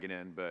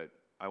praying in, but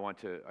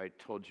I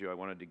told you I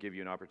wanted to give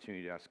you an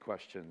opportunity to ask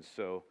questions,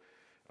 so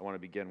I want to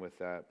begin with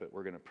that, but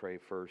we're going to pray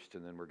first,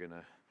 and then we're going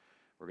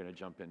to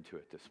jump into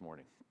it this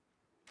morning.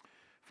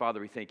 Father,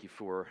 we thank you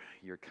for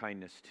your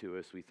kindness to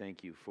us. We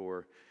thank you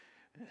for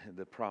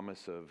the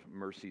promise of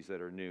mercies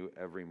that are new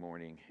every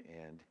morning,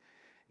 and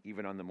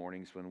even on the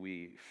mornings when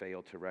we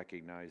fail to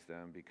recognize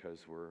them because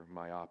we're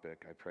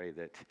myopic, I pray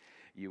that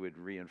you would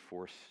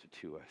reinforce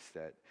to us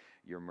that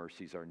your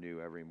mercies are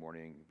new every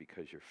morning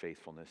because your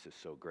faithfulness is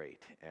so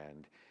great.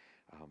 And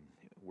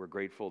we're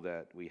grateful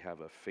that we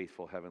have a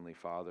faithful Heavenly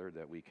Father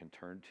that we can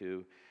turn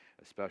to,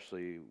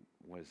 especially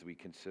as we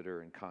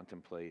consider and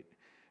contemplate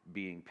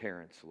being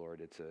parents, Lord.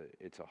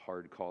 It's a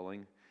hard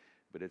calling,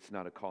 but it's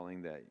not a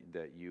calling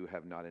that you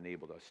have not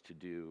enabled us to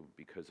do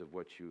because of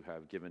what you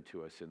have given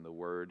to us in the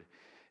Word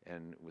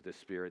and with the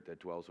Spirit that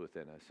dwells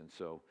within us. And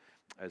so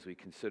as we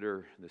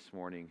consider this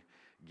morning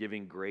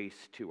giving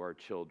grace to our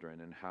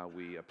children and how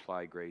we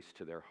apply grace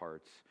to their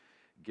hearts,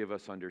 give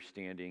us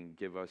understanding,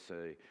 give us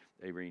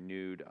a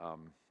renewed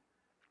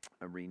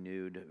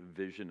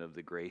vision of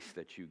the grace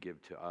that you give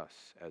to us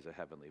as a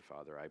Heavenly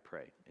Father, I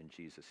pray. In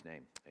Jesus'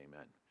 name,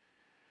 amen.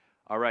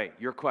 All right,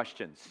 your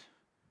questions.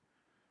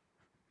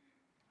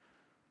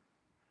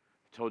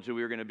 Told you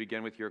we were going to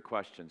begin with your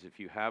questions. If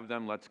you have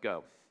them, let's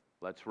go.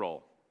 Let's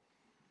roll.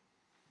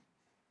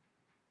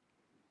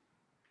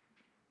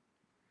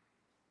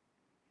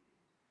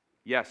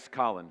 Yes,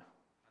 Colin. How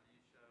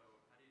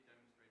do you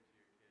demonstrate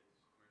to your kids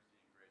mercy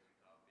and grace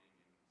without being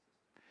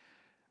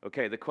inconsistent?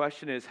 Okay, the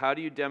question is, how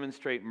do you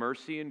demonstrate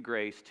mercy and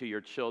grace to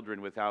your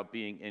children without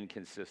being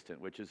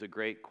inconsistent? Which is a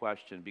great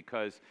question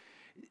because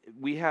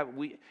we have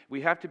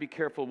to be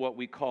careful what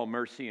we call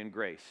mercy and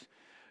grace.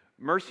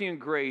 Mercy and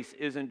grace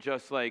isn't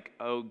just like,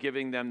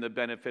 giving them the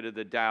benefit of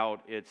the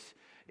doubt.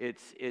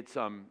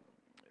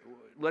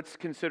 Let's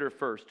consider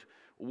first,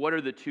 what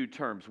are the two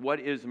terms?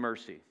 What is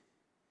mercy?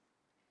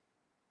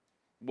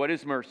 What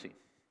is mercy?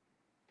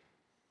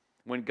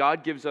 When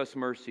God gives us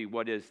mercy,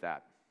 what is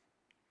that?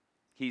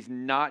 He's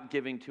not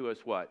giving to us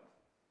what?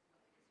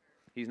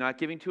 He's not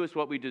giving to us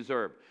what we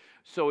deserve.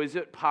 So is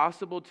it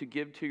possible to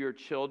give to your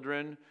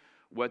children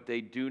what they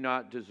do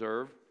not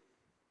deserve?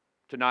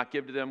 To not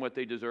give to them what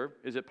they deserve?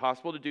 Is it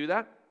possible to do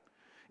that?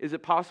 Is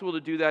it possible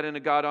to do that in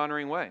a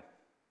God-honoring way?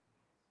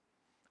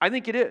 I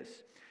think it is.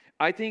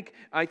 I think,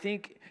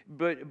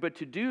 but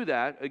to do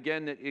that,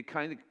 again, it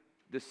kind of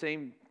the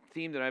same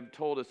theme that I've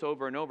told us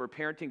over and over,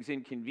 parenting's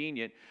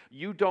inconvenient.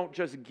 You don't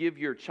just give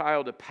your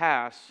child a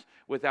pass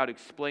without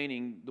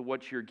explaining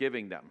what you're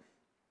giving them.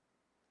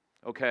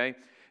 Okay?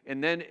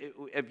 And then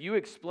if you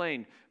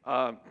explain,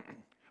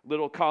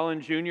 little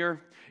Colin Jr.,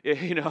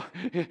 you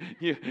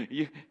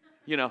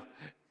know,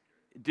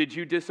 did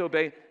you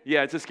disobey?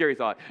 Yeah, it's a scary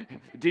thought.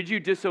 Did you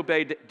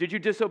disobey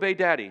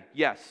Daddy?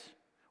 Yes.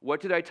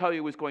 What did I tell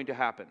you was going to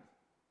happen?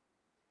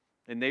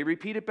 And they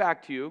repeat it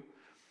back to you.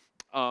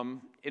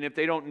 And if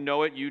they don't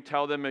know it, you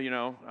tell them,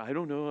 I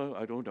don't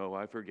know,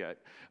 I forget.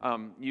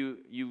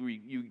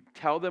 You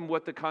tell them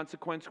what the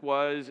consequence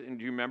was, and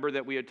do you remember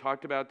that we had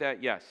talked about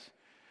that? Yes.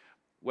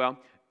 Well,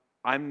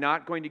 I'm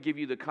not going to give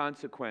you the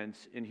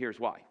consequence, and here's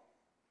why.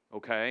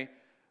 Okay?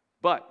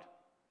 But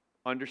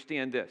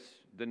understand this,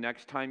 the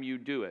next time you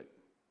do it,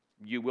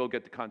 you will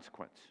get the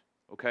consequence.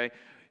 Okay?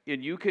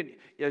 And you can,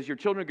 as your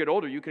children get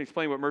older, you can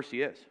explain what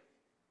mercy is.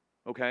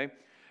 Okay?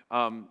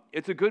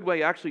 It's a good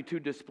way actually to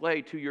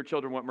display to your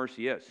children what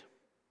mercy is.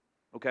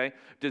 Okay?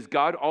 Does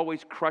God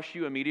always crush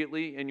you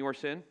immediately in your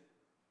sin?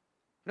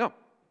 No.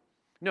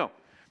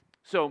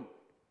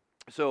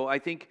 So I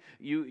think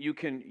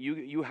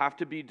you have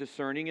to be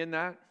discerning in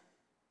that.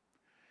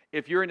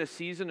 If you're in a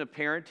season of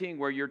parenting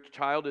where your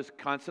child is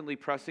constantly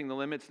pressing the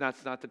limits,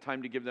 that's not the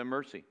time to give them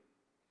mercy,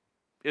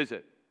 is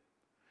it?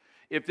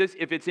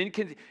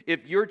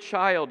 If your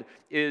child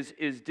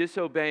is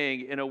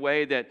disobeying in a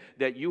way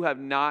that you have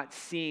not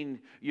seen,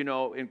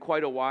 in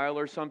quite a while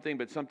or something,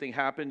 but something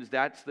happens,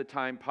 that's the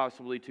time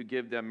possibly to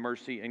give them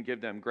mercy and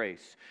give them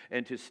grace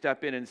and to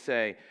step in and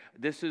say,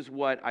 this is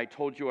what I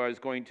told you I was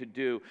going to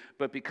do,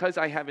 but because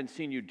I haven't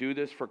seen you do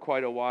this for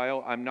quite a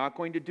while, I'm not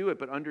going to do it,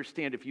 but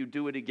understand if you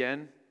do it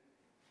again,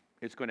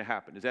 it's going to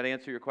happen. Does that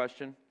answer your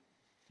question?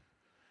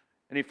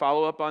 Any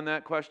follow-up on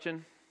that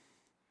question?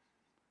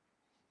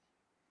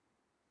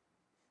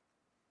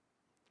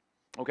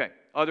 Okay,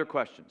 other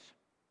questions?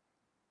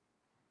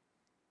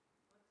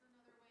 What's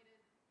another way to,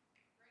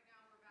 right now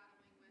we're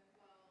battling with,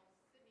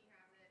 Sydney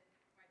has it,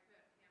 why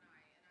can't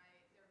I?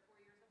 And they're 4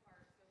 years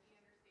apart, so he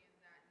understands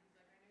that. And he's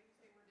like, I know you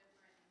say we're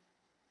different,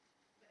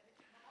 but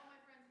all my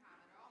friends have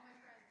it, or all my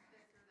friends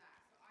this or that.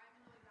 So I'm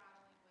really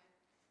battling with,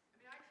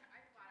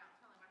 I flat out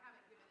tell him, I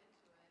haven't given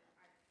into it. You're one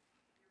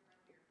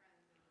of your friends,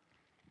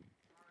 and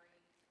sorry,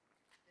 this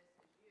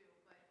is you.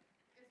 But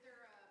is there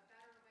a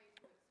better way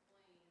to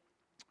explain?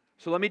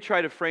 So let me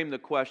try to frame the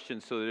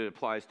question so that it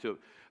applies to,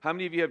 how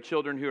many of you have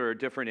children who are at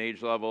different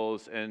age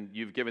levels and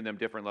you've given them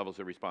different levels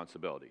of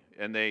responsibility?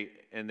 And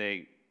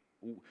the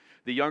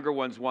younger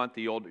ones want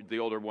the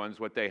older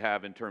ones what they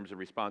have in terms of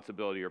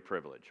responsibility or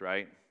privilege,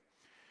 right?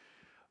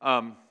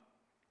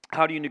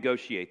 How do you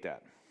negotiate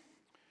that?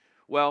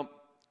 Well,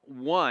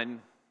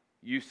 one,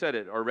 you said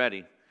it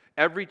already.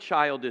 Every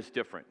child is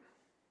different.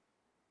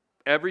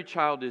 Every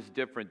child is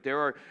different.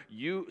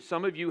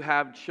 Some of you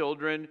have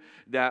children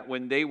that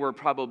when they were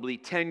probably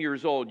 10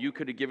 years old, you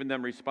could have given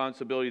them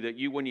responsibility that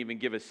you wouldn't even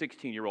give a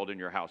 16-year-old in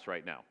your house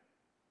right now.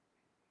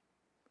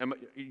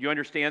 You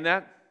understand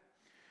that?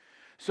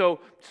 So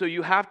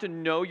you have to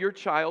know your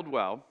child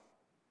well,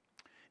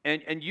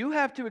 and you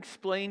have to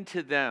explain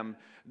to them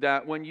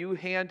that when you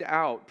hand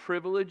out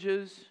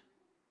privileges,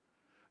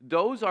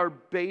 those are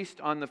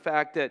based on the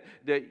fact that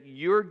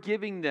you're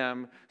giving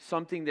them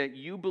something that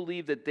you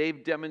believe that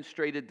they've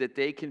demonstrated that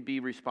they can be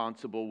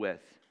responsible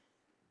with.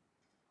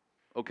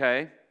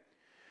 Okay?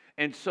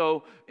 And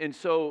so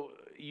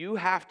you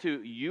have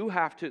to,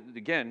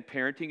 again,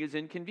 parenting is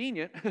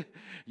inconvenient.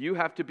 You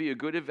have to be a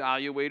good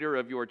evaluator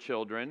of your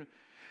children.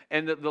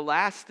 And the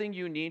last thing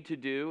you need to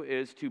do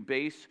is to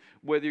base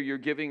whether you're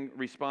giving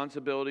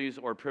responsibilities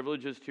or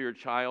privileges to your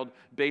child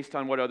based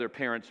on what other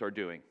parents are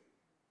doing.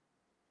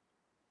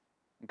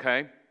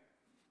 Okay?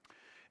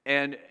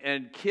 And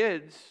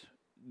kids,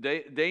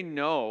 they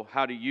know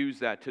how to use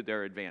that to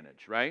their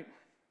advantage, right?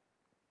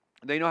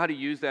 They know how to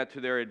use that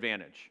to their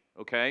advantage,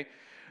 okay?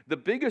 The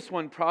biggest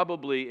one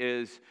probably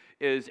is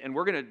and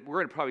we're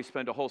gonna probably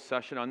spend a whole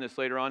session on this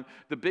later on.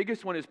 The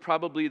biggest one is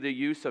probably the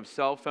use of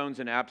cell phones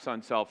and apps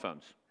on cell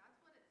phones.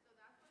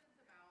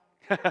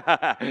 That's what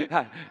it's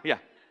about. Yeah.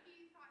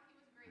 He thought he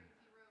was great because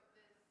he wrote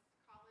this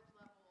college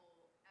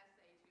level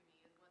essay to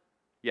me, is what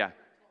Yeah. I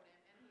told him,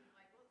 and he's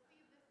like, "Well,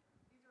 see,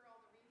 these are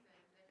all the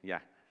reasons." And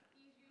Yeah.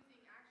 he's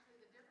using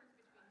actually the difference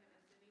between him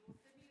and Sydney. Well,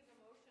 Sydney is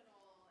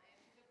emotional and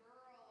she's a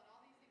girl and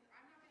all these things.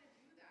 I'm not going to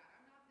do that.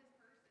 I'm not this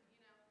person,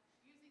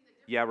 using the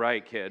difference. Yeah,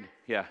 right, kid.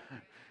 Yeah.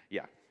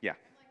 Yeah. Yeah.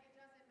 I'm like, it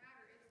doesn't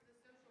matter. It's the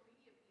social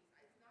media piece.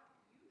 It's not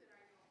you that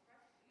I don't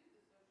trust to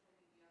use the social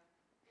media.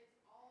 It's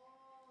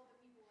all the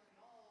people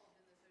involved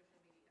in the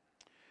social media.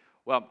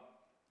 Well,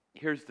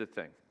 here's the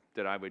thing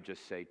that I would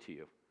just say to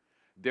you.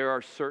 There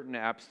are certain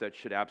apps that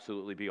should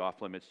absolutely be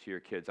off limits to your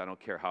kids. I don't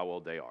care how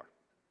old they are.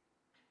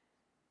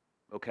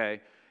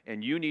 Okay?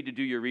 And you need to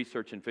do your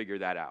research and figure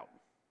that out.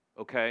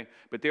 Okay?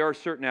 But there are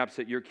certain apps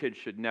that your kids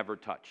should never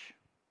touch.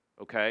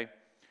 Okay?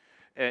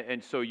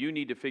 And so you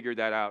need to figure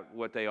that out,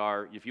 what they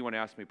are. If you want to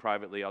ask me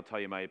privately, I'll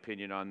tell you my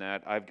opinion on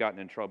that. I've gotten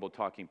in trouble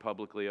talking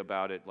publicly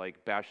about it,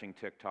 like bashing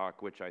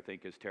TikTok, which I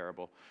think is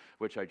terrible,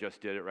 which I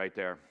just did it right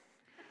there.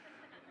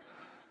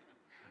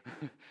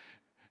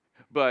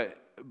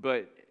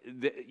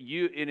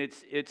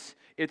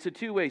 It's a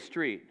two-way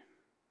street.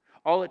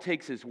 All it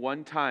takes is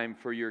one time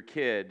for your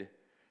kid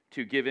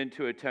to give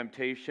into a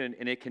temptation,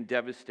 and it can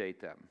devastate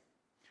them.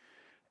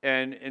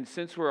 And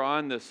since we're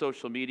on the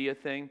social media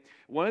thing,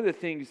 one of the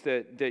things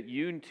that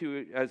you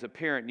two as a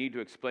parent need to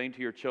explain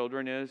to your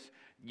children is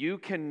you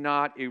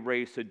cannot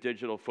erase a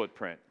digital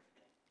footprint.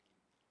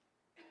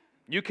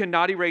 You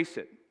cannot erase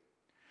it.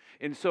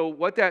 And so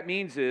what that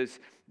means is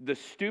the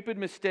stupid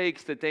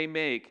mistakes that they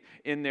make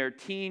in their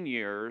teen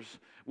years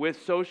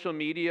with social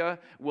media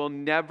will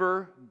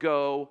never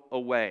go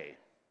away.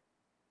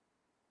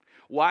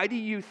 Why do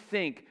you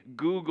think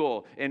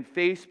Google and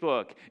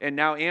Facebook and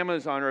now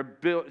Amazon are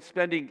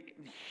spending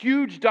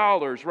huge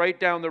dollars right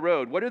down the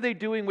road? What are they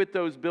doing with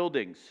those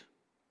buildings?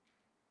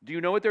 Do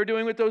you know what they're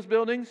doing with those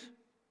buildings?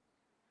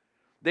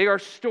 They are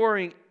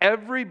storing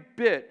every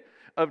bit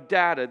of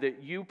data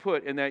that you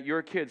put and that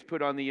your kids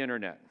put on the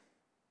internet.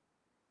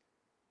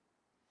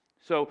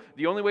 So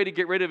the only way to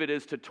get rid of it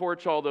is to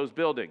torch all those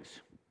buildings,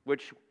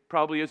 which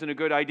probably isn't a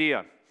good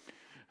idea,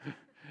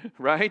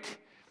 right?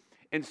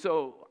 And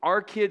so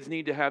our kids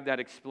need to have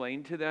that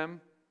explained to them.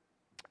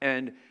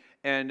 And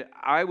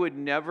I would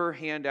never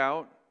hand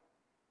out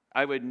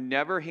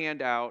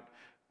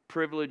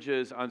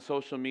privileges on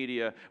social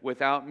media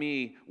without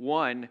me,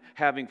 one,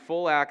 having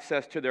full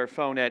access to their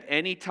phone at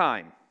any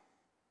time.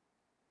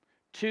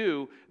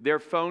 Two, their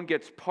phone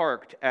gets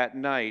parked at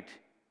night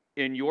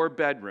in your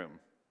bedroom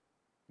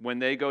when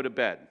they go to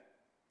bed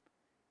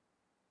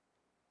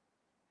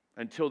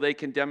until they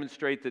can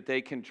demonstrate that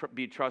they can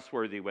be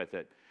trustworthy with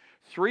it.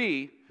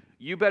 Three,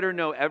 you better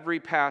know every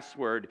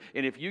password,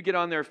 and if you get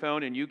on their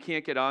phone and you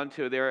can't get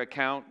onto their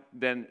account,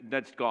 then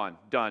that's gone,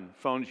 done,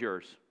 phone's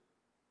yours.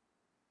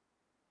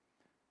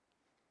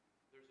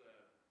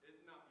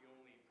 It's not the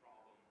only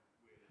problem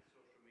with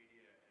social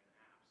media and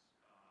apps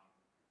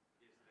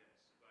is this,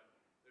 but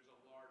there's a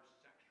large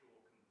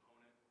sexual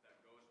component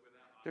that goes with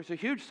that. There's a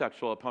huge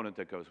sexual component.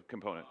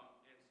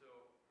 And so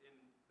in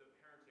the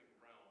parenting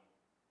realm,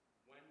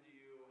 how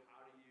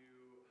do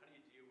you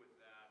deal with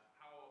that?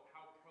 How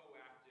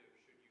proactive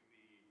should you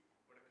be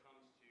when it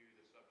comes to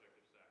the subject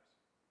of sex?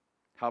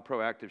 How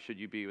proactive should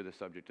you be with the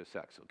subject of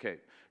sex? Okay,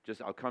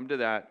 I'll come to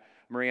that.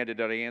 Miranda,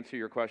 did I answer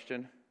your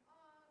question? Kinda.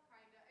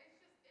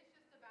 It's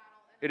just a battle.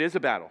 It is a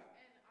battle.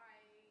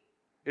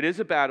 It is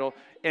a battle,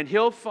 and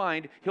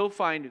he'll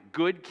find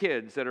good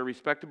kids that are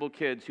respectable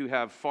kids who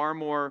have far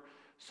more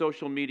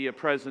social media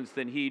presence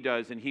than he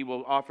does, and he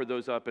will offer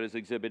those up as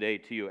Exhibit A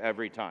to you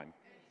every time.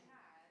 And he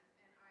has,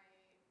 and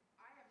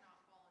I have not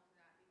fallen to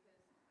that because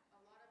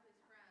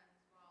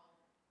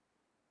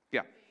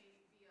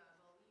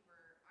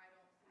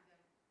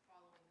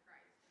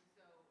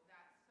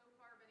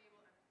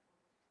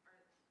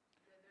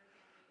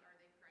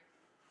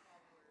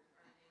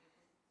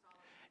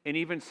And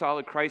even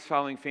solid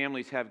Christ-following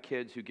families have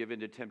kids who give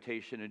into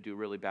temptation and do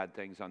really bad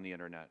things on the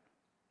internet.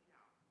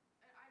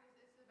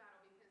 It's the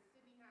battle because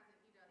Sydney has it,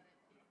 he doesn't.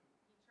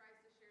 He tries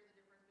to share the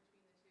difference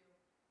between the two,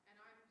 and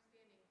I'm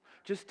standing.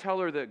 Just tell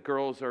her that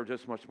girls are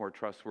just much more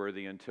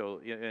trustworthy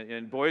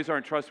and boys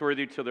aren't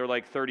trustworthy till they're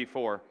like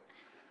 34.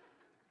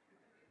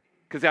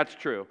 Because that's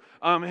true.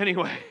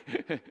 Anyway.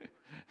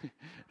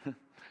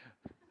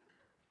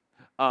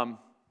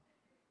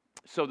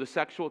 So the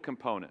sexual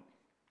component.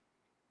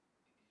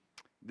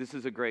 This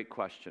is a great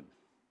question.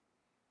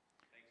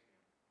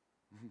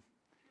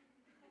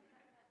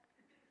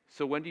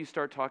 So when do you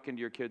start talking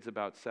to your kids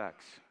about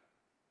sex?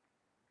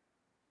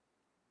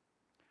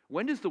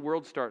 When does the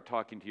world start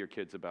talking to your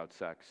kids about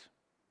sex?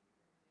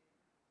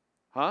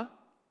 Huh?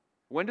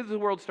 When does the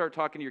world start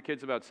talking to your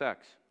kids about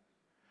sex?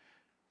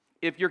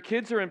 If your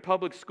kids are in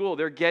public school,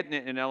 they're getting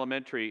it in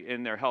elementary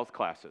in their health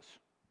classes.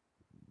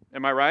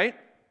 Am I right?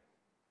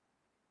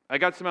 I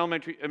got some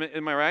elementary,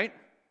 am I right?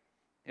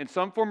 In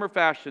some form or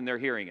fashion, they're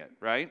hearing it,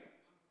 right?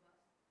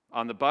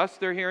 On the bus,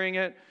 they're hearing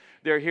it.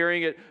 They're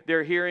hearing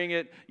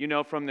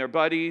it, from their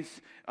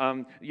buddies.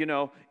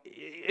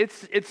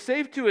 It's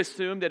safe to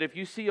assume that if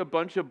you see a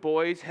bunch of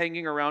boys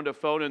hanging around a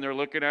phone and they're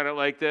looking at it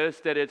like this,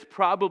 that it's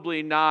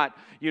probably not,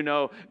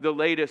 the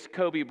latest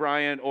Kobe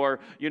Bryant or,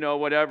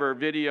 whatever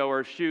video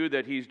or shoe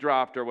that he's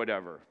dropped or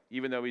whatever.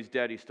 Even though he's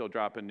dead, he's still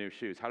dropping new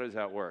shoes. How does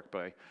that work,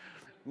 buddy?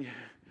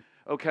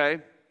 Okay?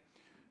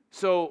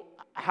 So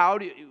how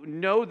do you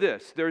know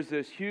this? There's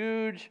this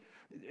huge,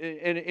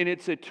 and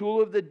it's a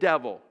tool of the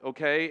devil,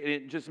 okay? And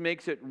it just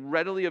makes it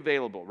readily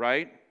available,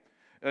 right?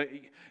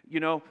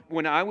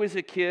 When I was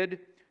a kid,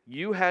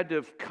 you had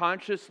to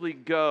consciously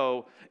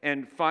go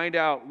and find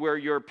out where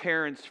your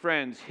parents'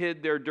 friends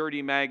hid their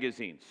dirty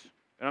magazines.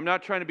 And I'm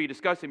not trying to be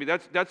disgusting,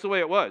 but that's the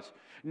way it was.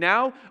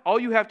 Now, all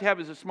you have to have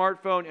is a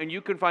smartphone, and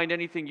you can find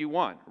anything you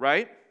want,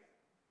 right?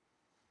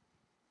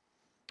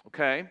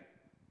 Okay.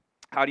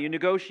 How do you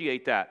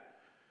negotiate that?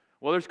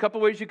 Well, there's a couple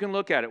ways you can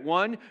look at it.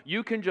 One,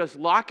 you can just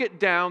lock it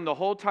down the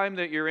whole time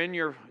that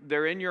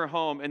they're in your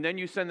home, and then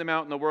you send them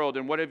out in the world,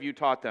 and what have you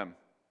taught them?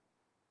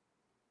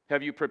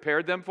 Have you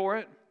prepared them for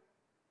it?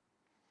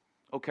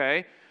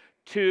 Okay.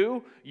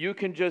 Two, you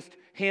can just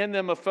hand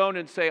them a phone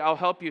and say, I'll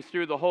help you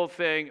through the whole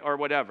thing or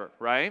whatever,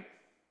 right?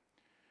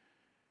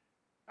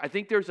 I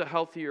think there's a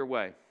healthier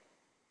way.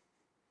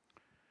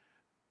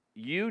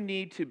 You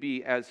need to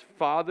be, as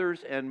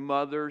fathers and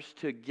mothers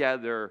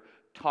together,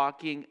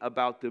 talking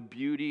about the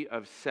beauty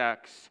of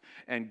sex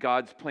and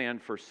God's plan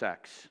for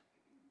sex.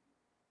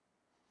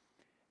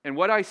 And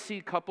what I see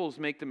couples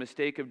make the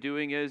mistake of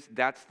doing is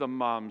that's the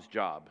mom's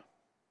job.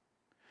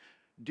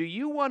 Do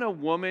you want a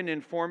woman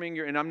informing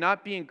and I'm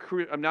not being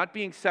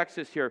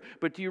sexist here,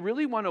 but do you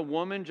really want a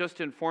woman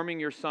just informing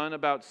your son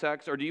about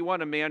sex, or do you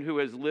want a man who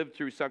has lived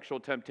through sexual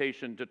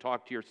temptation to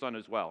talk to your son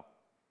as well?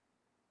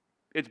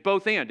 It's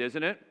both and,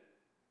 isn't it?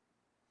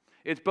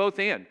 It's both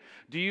and.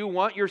 Do you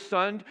want your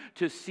son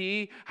to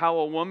see how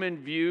a woman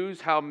views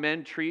how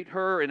men treat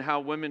her and how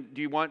women,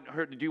 do you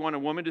want a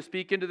woman to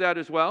speak into that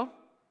as well?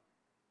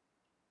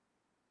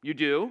 You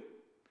do?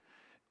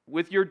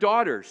 With your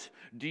daughters,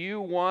 do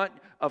you want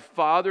a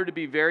father to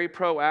be very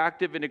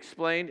proactive and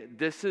explain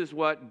this is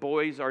what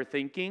boys are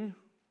thinking?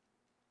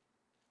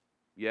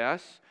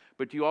 Yes.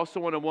 But do you also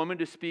want a woman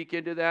to speak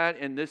into that?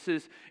 And this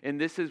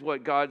is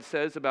what God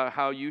says about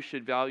how you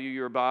should value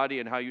your body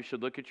and how you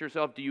should look at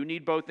yourself. Do you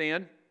need both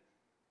and?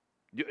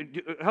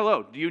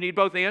 Hello, do you need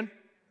both and?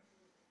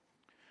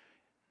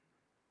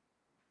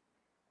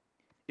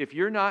 If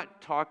you're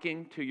not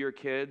talking to your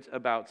kids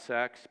about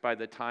sex by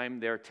the time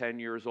they're 10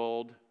 years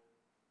old,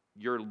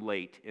 you're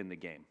late in the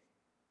game.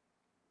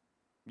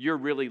 You're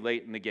really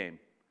late in the game.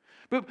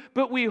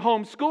 But we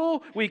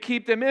homeschool, we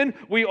keep them in,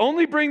 we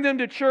only bring them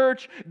to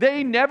church,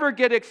 they never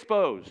get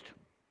exposed.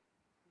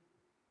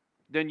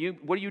 Then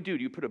what do? Do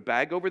you put a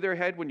bag over their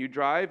head when you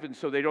drive and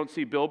so they don't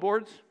see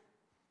billboards?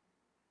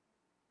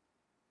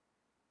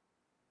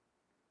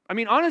 I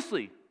mean,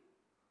 honestly,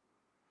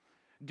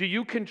 do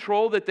you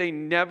control that they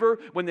never,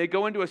 when they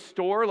go into a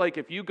store, like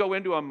if you go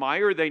into a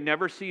Meijer, they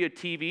never see a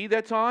TV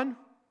that's on?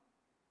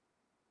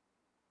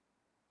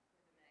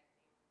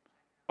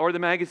 Or the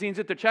magazines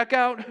at the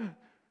checkout?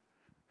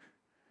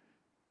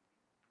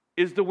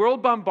 Is the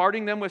world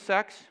bombarding them with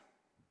sex?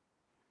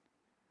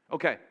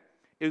 Okay.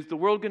 Is the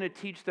world going to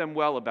teach them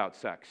well about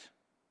sex?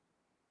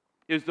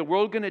 Is the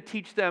world going to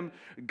teach them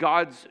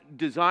God's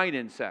design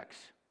in sex?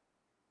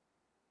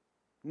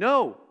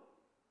 No.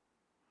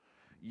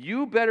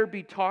 You better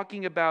be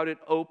talking about it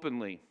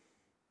openly.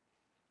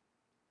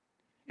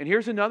 And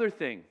here's another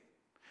thing.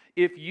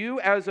 If you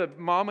as a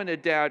mom and a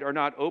dad are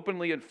not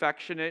openly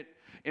affectionate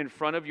in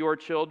front of your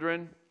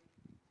children,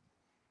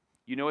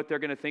 you know what they're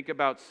going to think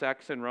about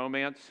sex and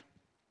romance?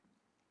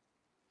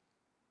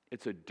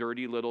 It's a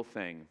dirty little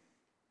thing.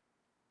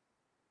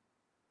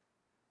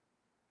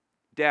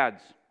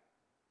 Dads,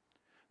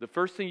 the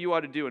first thing you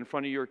ought to do in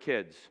front of your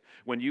kids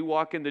when you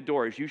walk in the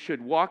door is you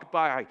should walk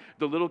by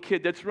the little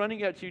kid that's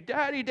running at you,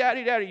 Daddy,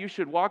 Daddy, Daddy. You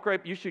should walk right,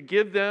 you should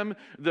give them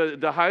the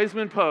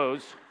Heisman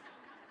pose.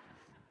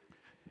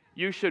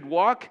 You should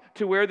walk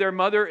to where their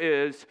mother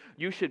is.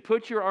 You should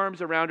put your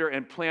arms around her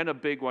and plant a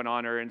big one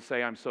on her and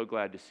say, I'm so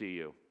glad to see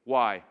you.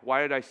 Why?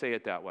 Why did I say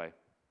it that way?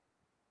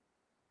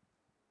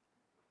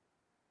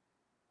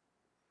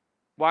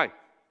 Why?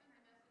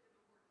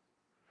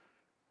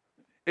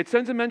 It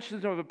sends a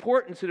message of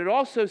importance, and it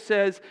also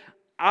says,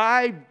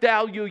 I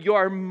value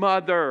your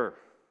mother.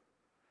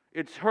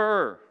 It's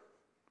her.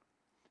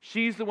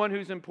 She's the one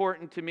who's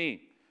important to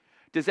me.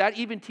 Does that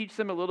even teach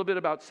them a little bit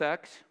about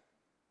sex?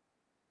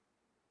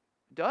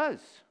 It does.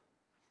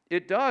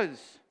 It does.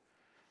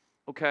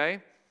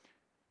 Okay?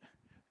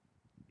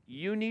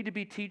 You need to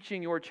be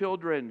teaching your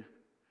children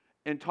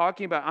and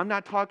talking about, I'm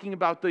not talking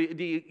about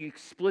the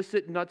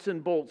explicit nuts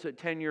and bolts at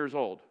 10 years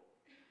old.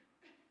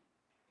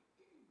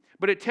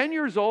 But at 10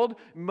 years old,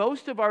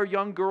 most of our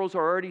young girls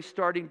are already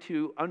starting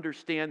to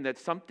understand that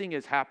something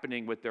is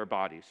happening with their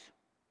bodies.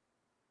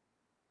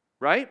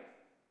 Right?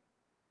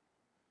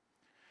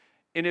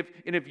 And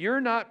if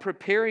you're not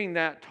preparing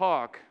that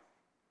talk,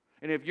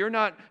 and if you're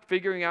not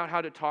figuring out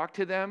how to talk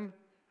to them,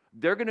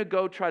 they're going to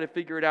go try to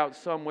figure it out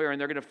somewhere, and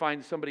they're going to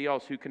find somebody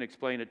else who can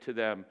explain it to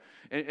them.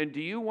 And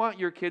do you want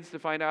your kids to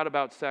find out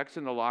about sex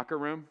in the locker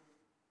room?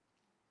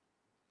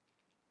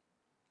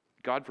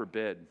 God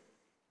forbid.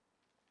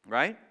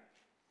 Right?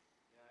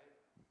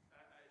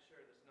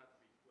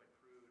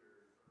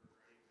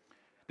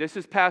 This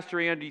is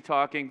Pastor Andy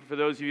talking, for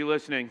those of you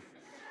listening.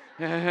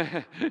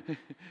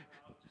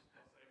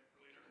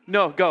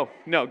 No, go.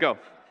 No, I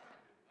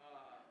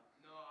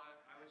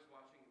was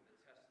watching the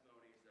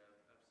testimonies of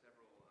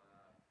several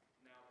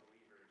now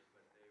believers,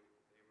 but they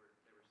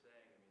were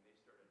saying, I mean, they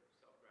started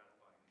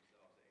self-gratifying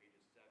themselves at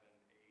ages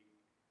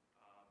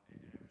 7,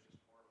 8, and it was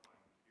just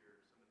horrifying to hear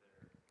some of their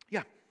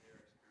Yeah. their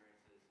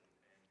experiences,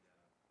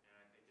 and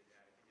I think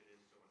it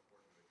is so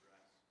important to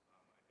address.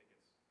 I think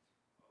it's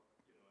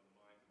in the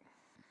minds of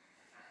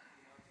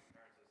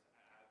parents.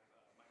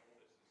 My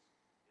oldest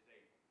is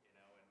 8,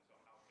 and so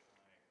how can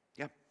I?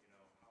 Yeah.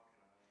 How can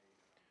I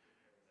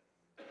prepare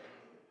them?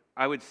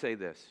 I would say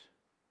this.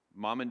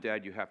 Mom and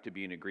Dad, you have to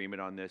be in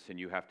agreement on this, and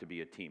you have to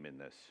be a team in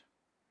this.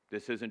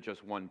 This isn't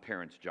just one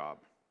parent's job.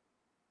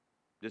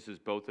 This is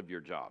both of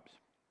your jobs.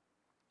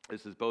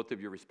 This is both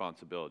of your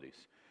responsibilities.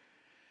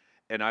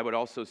 And I would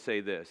also say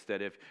this,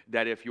 that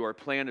if your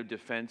plan of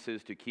defense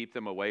is to keep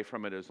them away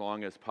from it as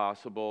long as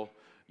possible,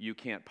 you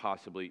can't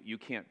possibly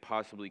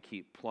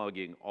keep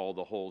plugging all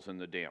the holes in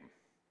the dam.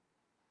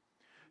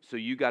 So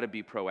you got to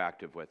be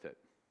proactive with it.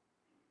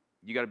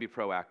 You got to be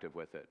proactive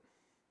with it.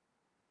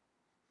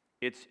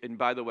 And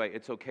by the way,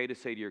 it's okay to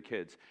say to your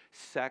kids,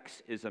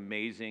 sex is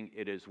amazing,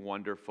 it is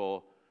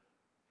wonderful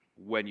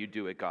when you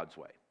do it God's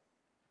way.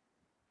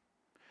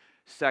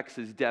 Sex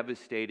is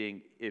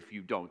devastating if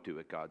you don't do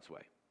it God's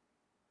way.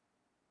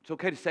 It's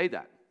okay to say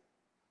that.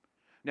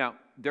 Now,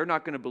 they're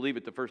not going to believe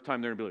it the first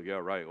time. They're going to be like,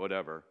 yeah, right,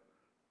 whatever.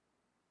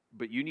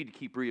 But you need to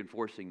keep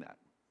reinforcing that.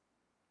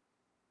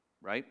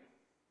 Right?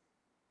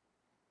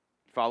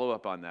 Follow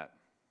up on that.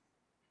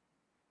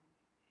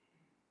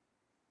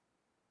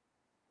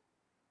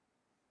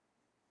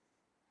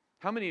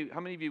 How many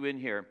of you in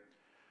here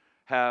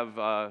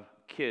have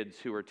kids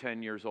who are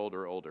 10 years old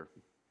or older?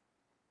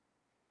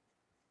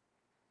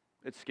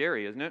 It's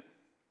scary, isn't it?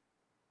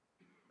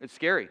 It's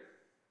scary. It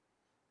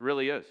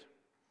really is.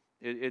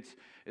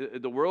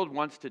 The world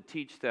wants to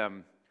teach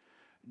them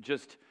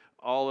just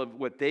all of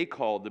what they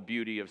call the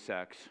beauty of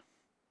sex.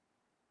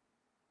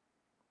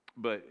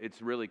 But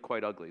it's really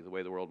quite ugly the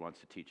way the world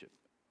wants to teach it.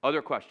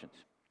 Other questions?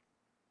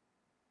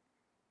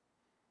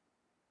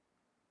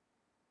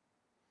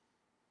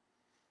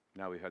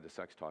 Now we've had the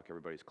sex talk,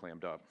 everybody's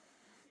clammed up.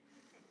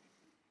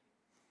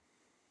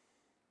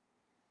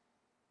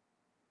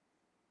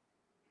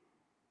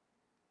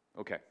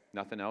 Okay,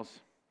 nothing else?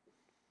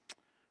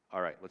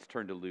 All right, let's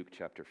turn to Luke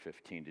chapter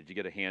 15. Did you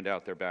get a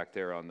handout there back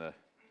there on the...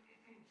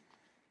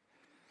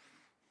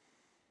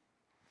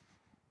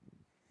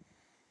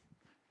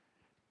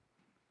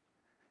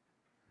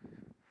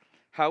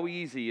 How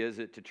easy is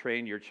it to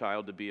train your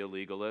child to be a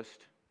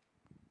legalist?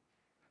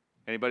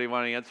 Anybody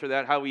want to answer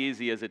that? How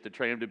easy is it to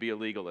train him to be a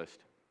legalist?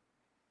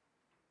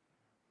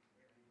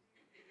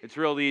 It's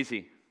real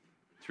easy.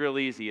 It's real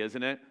easy,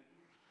 isn't it?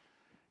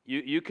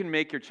 You can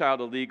make your child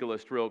a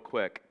legalist real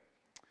quick.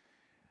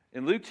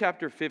 In Luke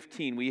chapter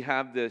 15, we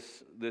have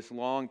this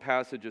long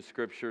passage of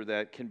Scripture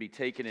that can be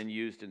taken and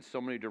used in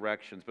so many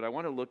directions, but I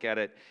want to look at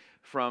it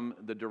from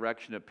the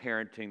direction of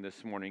parenting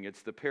this morning.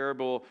 It's the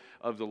parable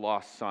of the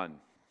lost son,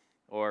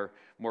 or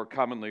more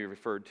commonly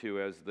referred to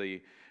as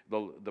the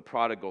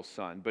prodigal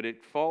son. But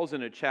it falls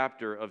in a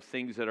chapter of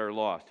things that are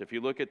lost. If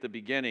you look at the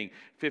beginning,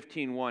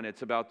 15:1,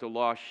 it's about the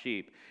lost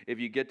sheep. If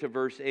you get to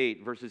verses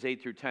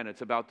 8 through 10,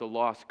 it's about the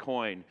lost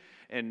coin.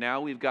 And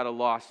now we've got a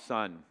lost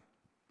son.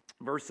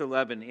 Verse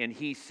 11, and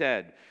he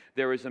said,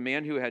 there was a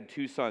man who had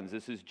 2 sons.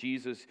 This is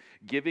Jesus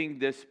giving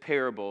this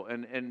parable.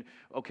 And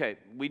okay,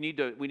 we need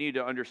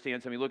to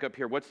understand something. Look up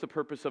here. What's the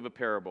purpose of a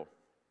parable?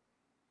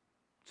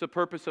 What's the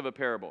purpose of a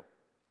parable?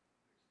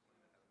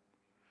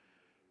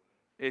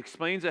 It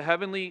explains a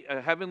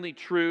heavenly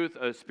truth,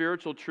 a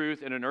spiritual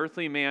truth in an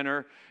earthly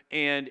manner,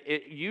 and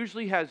it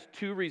usually has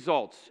two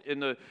results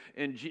in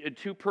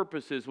two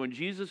purposes. When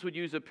Jesus would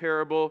use a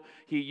parable,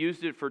 he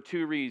used it for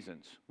two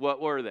reasons.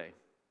 What were they?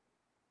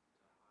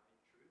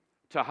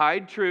 To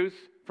hide truth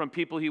from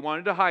people he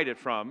wanted to hide it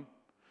from.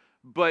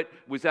 But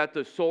was that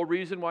the sole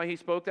reason why he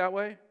spoke that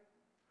way?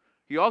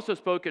 He also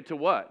spoke it to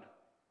what?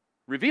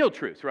 Reveal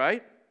truth,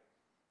 right?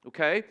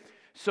 Okay?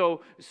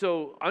 So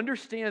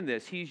understand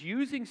this. He's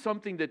using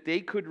something that they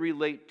could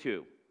relate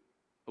to.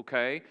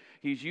 Okay?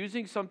 He's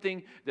using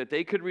something that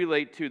they could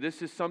relate to.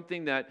 This is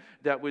something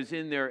that was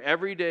in their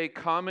everyday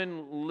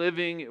common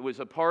living. It was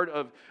a part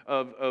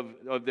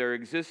of their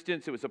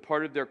existence. It was a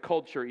part of their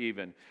culture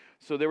even.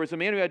 So there was a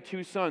man who had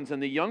two sons,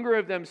 and the younger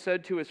of them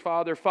said to his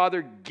father,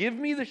 "Father, give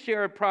me the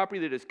share of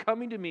property that is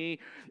coming to me."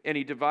 And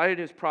he divided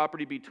his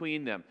property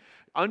between them.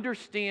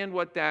 Understand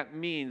what that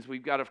means.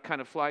 We've got to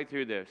kind of fly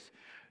through this.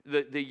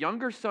 The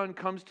younger son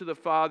comes to the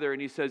father and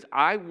he says,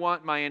 "I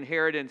want my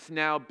inheritance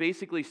now,"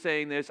 basically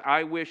saying this,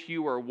 "I wish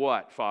you were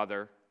what,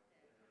 Father?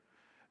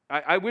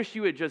 I wish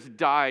you had just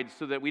died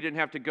so that we didn't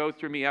have to go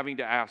through me having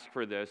to ask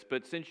for this.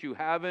 But since you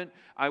haven't,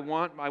 I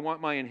want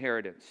my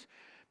inheritance."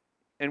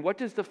 And what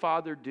does the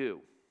father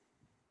do?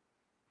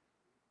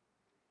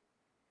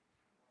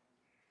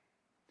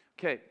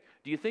 Okay,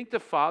 do you think the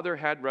father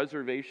had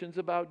reservations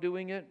about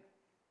doing it?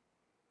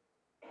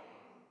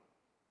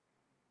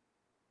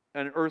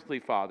 An earthly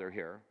father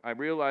here. I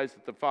realize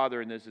that the father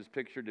in this is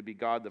pictured to be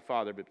God the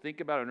Father, but think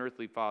about an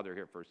earthly father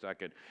here for a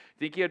second.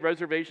 Think he had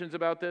reservations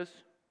about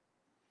this?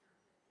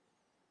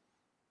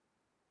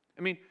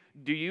 I mean,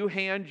 do you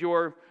hand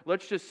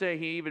let's just say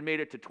he even made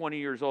it to 20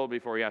 years old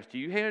before he asked, do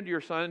you hand your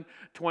son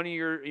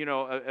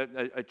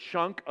a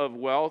chunk of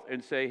wealth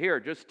and say, "Here,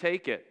 just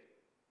take it"?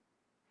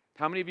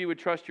 How many of you would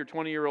trust your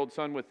 20-year-old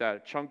son with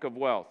that chunk of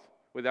wealth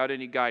without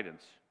any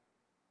guidance?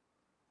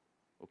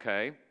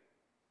 Okay.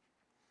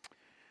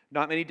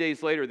 Not many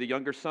days later, the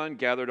younger son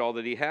gathered all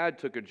that he had,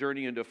 took a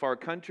journey into a far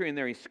country, and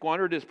there he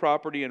squandered his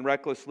property in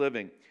reckless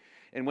living.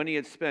 And when he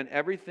had spent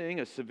everything,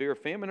 a severe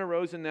famine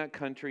arose in that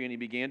country, and he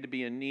began to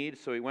be in need.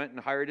 So he went and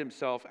hired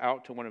himself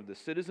out to one of the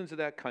citizens of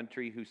that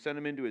country, who sent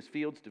him into his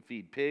fields to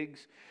feed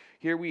pigs.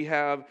 Here we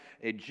have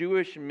a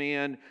Jewish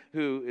man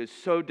who is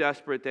so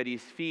desperate that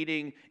he's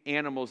feeding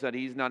animals that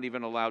he's not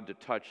even allowed to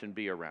touch and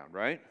be around,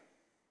 right?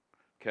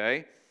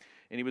 Okay?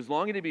 And he was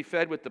longing to be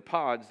fed with the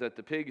pods that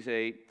the pigs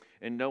ate,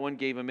 and no one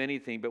gave him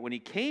anything. But when he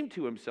came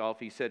to himself,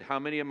 he said, "How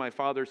many of my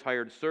father's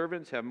hired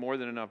servants have more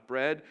than enough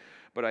bread?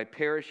 But I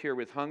perish here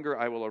with hunger.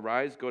 I will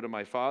arise, go to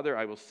my father.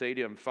 I will say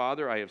to him,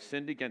 'Father, I have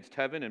sinned against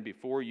heaven and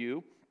before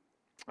you.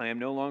 I am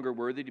no longer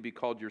worthy to be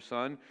called your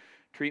son.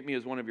 Treat me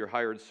as one of your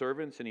hired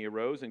servants.' And he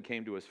arose and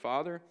came to his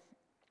father.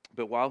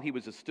 But while he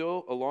was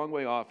still a long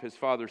way off, his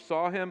father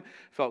saw him,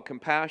 felt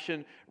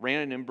compassion,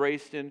 ran and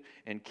embraced him,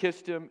 and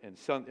kissed him.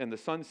 And the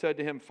son said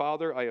to him,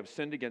 'Father, I have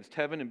sinned against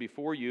heaven and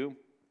before you.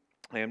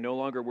 I am no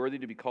longer worthy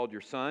to be called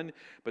your son.'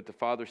 But the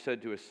father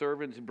said to his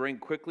servants, 'Bring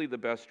quickly the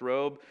best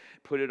robe,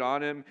 put it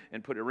on him,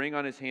 and put a ring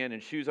on his hand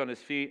and shoes on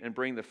his feet, and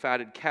bring the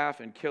fatted calf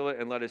and kill it,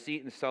 and let us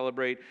eat and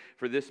celebrate.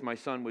 For this my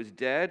son was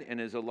dead and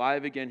is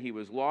alive again. He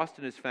was lost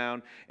and is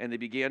found.' And they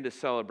began to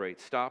celebrate."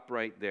 Stop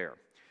right there.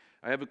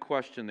 I have a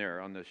question there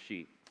on this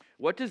sheet.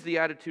 What does the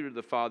attitude of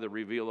the father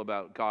reveal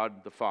about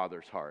God the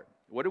Father's heart?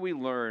 What do we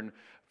learn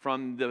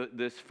from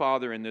this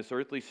father in this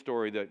earthly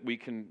story that we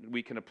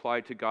can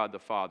apply to God the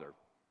Father?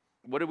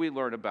 What do we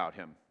learn about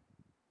him?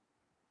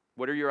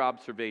 What are your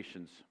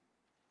observations?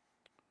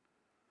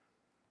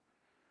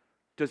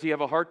 Does he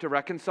have a heart to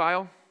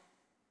reconcile?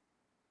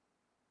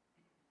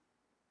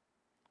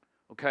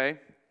 Okay.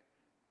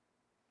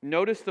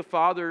 Notice the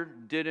father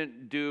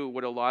didn't do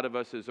what a lot of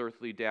us as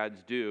earthly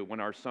dads do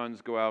when our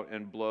sons go out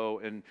and blow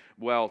in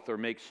wealth or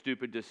make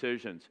stupid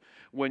decisions.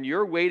 When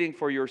you're waiting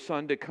for your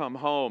son to come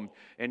home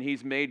and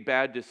he's made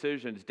bad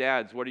decisions,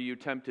 dads, what are you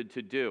tempted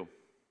to do?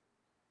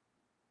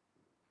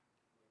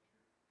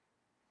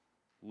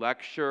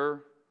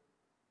 Lecture.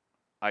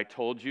 "I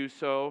told you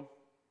so.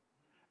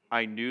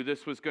 I knew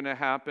this was going to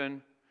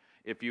happen.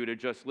 If you would have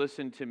just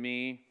listened to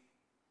me."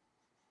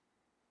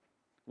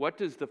 What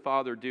does the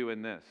father do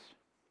in this?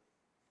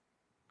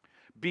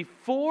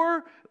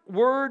 Before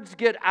words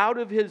get out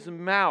of his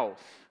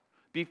mouth,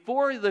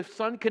 before the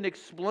son can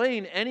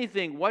explain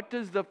anything, what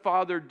does the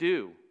father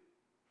do?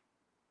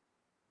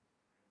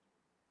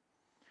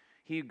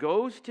 He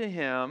goes to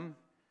him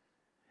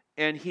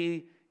and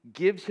he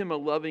gives him a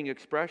loving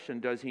expression,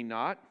 does he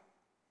not?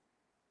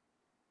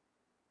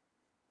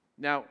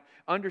 Now,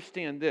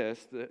 understand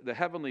this, the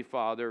Heavenly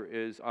Father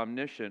is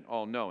omniscient,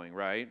 all-knowing,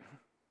 right?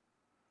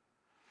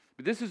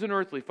 But this is an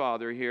earthly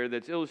father here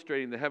that's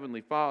illustrating the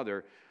Heavenly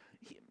Father.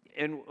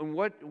 And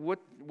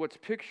what's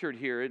pictured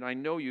here, and I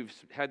know you've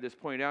had this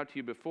pointed out to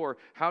you before,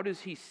 how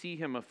does he see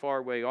him a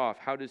far way off?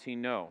 How does he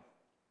know?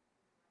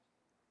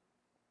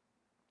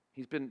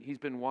 He's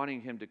been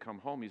wanting him to come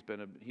home. He's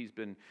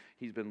been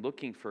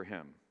looking for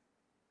him.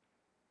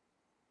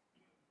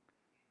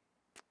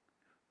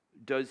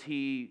 Does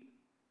he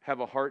have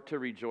a heart to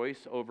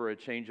rejoice over a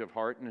change of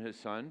heart in his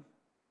son?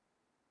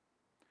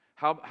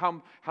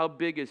 How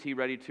big is he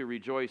ready to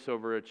rejoice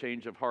over a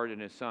change of heart in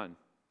his son?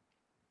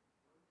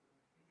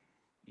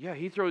 Yeah,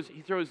 he throws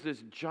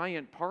this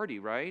giant party,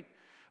 right?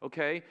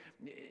 Okay?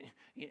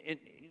 And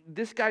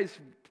this guy's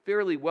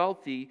fairly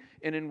wealthy,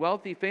 and in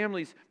wealthy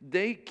families,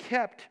 they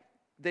kept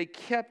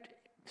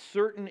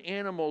certain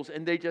animals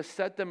and they just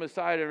set them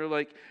aside and are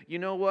like, you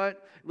know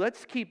what?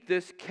 Let's keep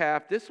this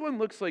calf. This one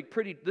looks like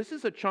this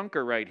is a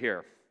chunker right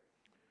here.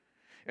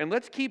 And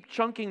let's keep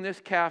chunking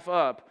this calf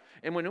up.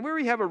 And whenever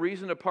we have a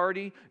reason to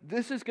party,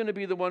 this is going to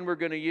be the one we're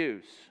going to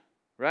use,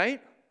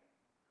 right?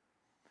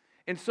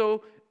 And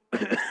so,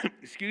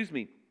 excuse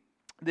me,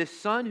 this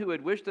son who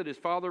had wished that his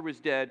father was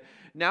dead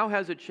now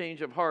has a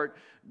change of heart.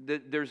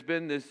 There's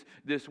been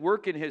this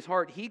work in his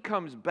heart. He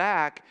comes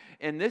back,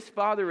 and this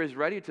father is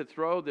ready to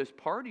throw this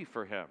party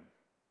for him.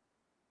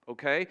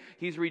 Okay?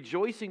 He's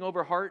rejoicing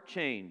over heart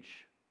change.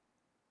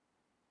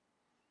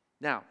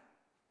 Now,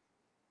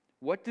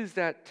 what does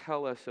that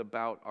tell us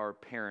about our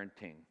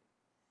parenting?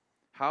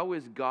 How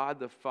is God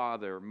the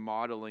Father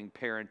modeling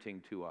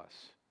parenting to us?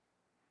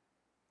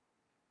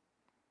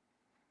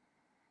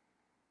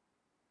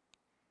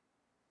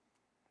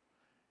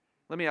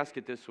 Let me ask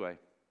it this way.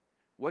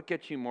 What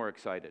gets you more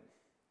excited?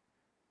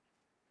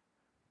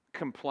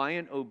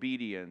 Compliant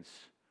obedience,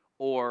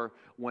 or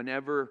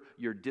whenever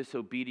your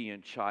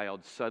disobedient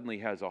child suddenly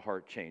has a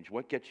heart change?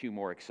 What gets you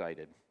more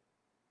excited?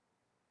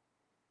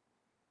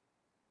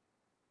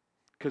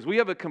 Because we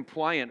have a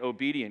compliant,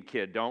 obedient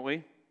kid, don't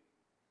we?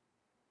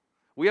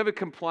 We have a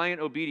compliant,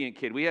 obedient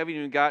kid. We haven't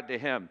even got to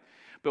him.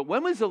 But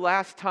when was the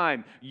last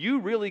time you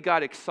really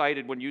got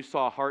excited when you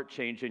saw a heart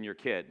change in your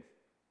kid?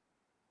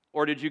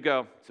 Or did you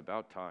go, it's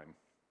about time?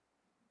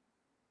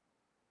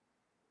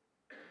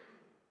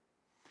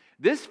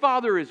 This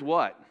father is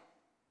what?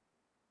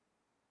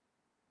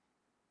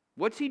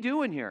 What's he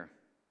doing here?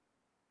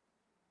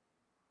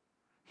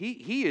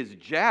 He is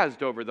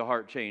jazzed over the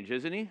heart change,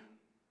 isn't he?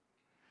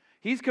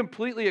 He's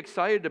completely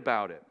excited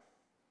about it.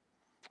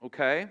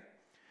 Okay?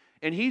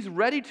 And he's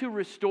ready to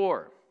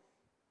restore.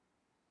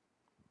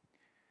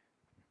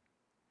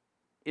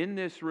 In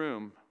this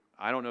room,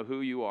 I don't know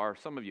who you are.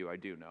 Some of you I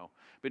do know.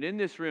 But in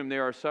this room,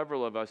 there are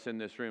several of us in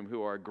this room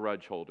who are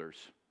grudge holders.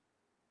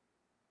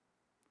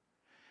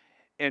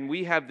 And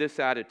we have this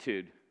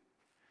attitude.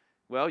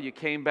 Well, you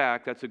came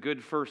back. That's a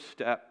good first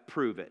step.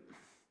 Prove it.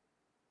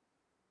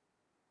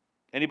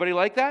 Anybody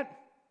like that?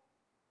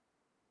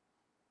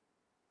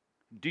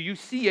 Do you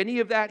see any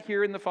of that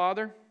here in the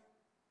Father?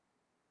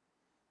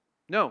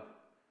 No.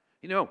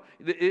 You know,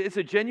 it's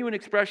a genuine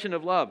expression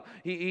of love.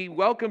 He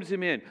welcomes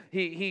him in.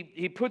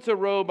 He puts a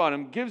robe on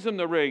him, gives him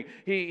the ring.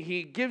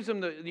 He gives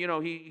him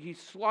he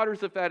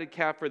slaughters the fatted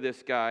calf for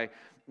this guy.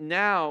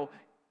 Now,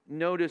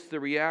 notice the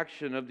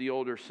reaction of the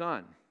older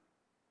son.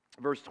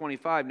 Verse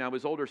 25, now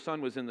his older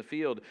son was in the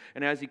field,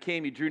 and as he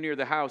came, he drew near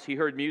the house. He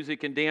heard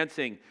music and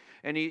dancing.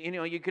 And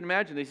you can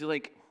imagine this. He's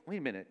like, wait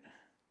a minute.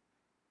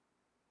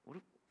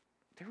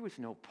 There was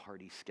no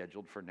party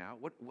scheduled for now.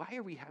 Why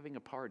are we having a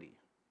party?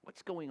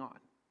 What's going on?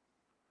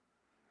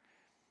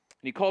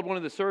 And he called one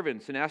of the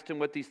servants and asked him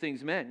what these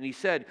things meant. And he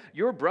said,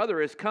 your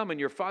brother has come and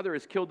your father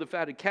has killed the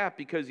fatted calf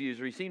because he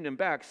has received him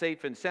back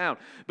safe and sound.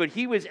 But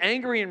he was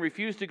angry and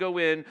refused to go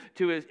in.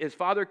 His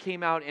father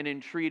came out and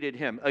entreated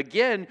him.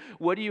 Again,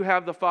 what do you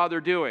have the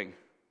father doing?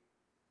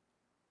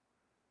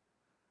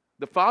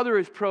 The father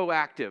is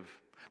proactive.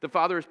 The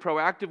father is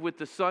proactive with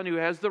the son who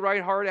has the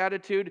right heart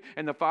attitude,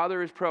 and the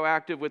father is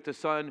proactive with the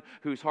son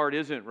whose heart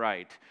isn't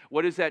right.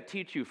 What does that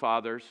teach you,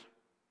 fathers?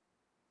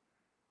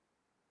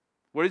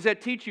 What does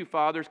that teach you,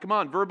 fathers? Come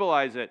on,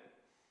 verbalize it.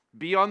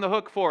 Be on the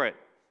hook for it.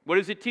 What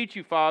does it teach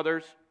you,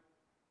 fathers?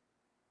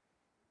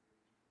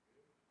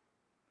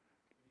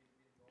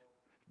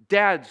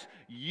 Dads,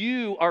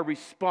 you are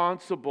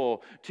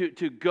responsible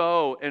to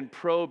go and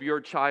probe your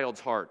child's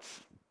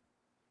hearts.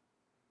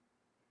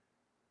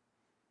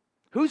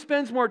 Who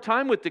spends more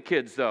time with the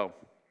kids, though?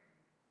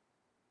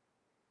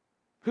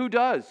 Who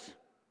does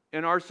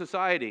in our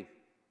society?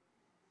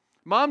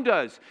 Mom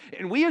does.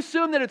 And we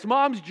assume that it's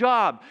mom's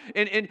job.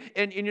 And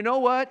you know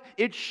what?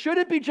 It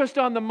shouldn't be just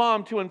on the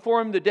mom to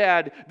inform the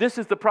dad, this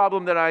is the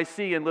problem that I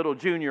see in little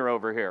Junior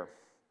over here.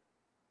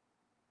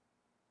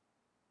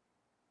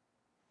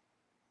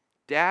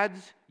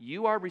 Dads,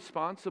 you are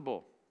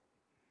responsible.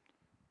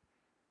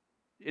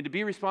 And to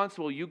be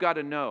responsible, you got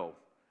to know.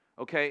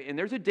 Okay, and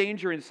there's a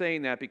danger in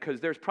saying that because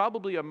there's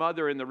probably a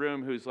mother in the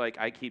room who's like,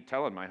 I keep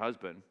telling my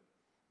husband.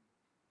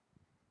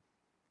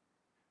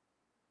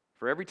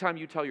 For every time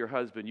you tell your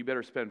husband, you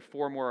better spend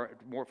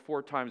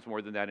four times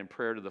more than that in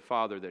prayer to the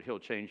Father that he'll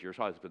change your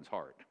husband's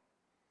heart.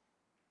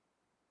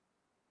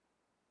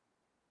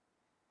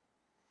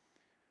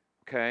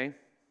 Okay?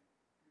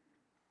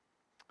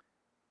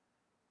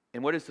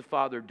 And what does the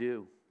Father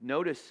do?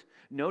 Notice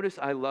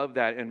I love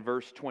that in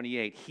verse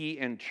 28. He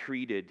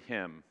entreated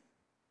him.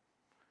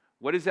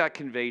 What does that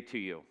convey to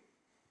you?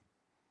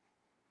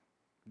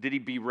 Did he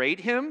berate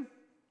him?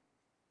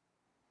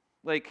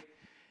 Like,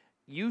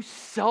 You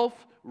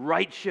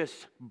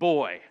self-righteous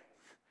boy.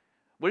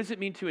 What does it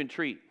mean to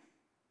entreat?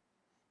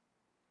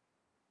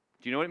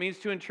 Do you know what it means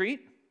to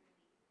entreat?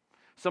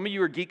 Some of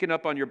you are geeking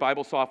up on your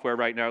Bible software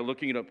right now,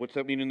 looking it up. What's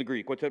that mean in the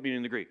Greek? What's that mean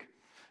in the Greek?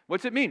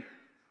 What's it mean?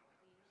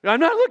 I'm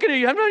not looking at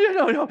you. I'm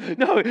not,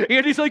 no.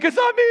 Andy's like, it's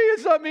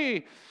not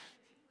me.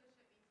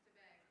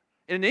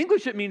 In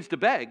English, it means to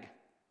beg.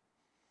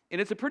 And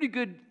it's a pretty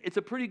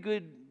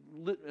good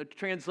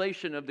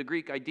translation of the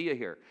Greek idea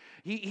here.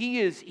 He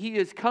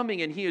is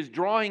coming and he is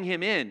drawing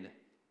him in.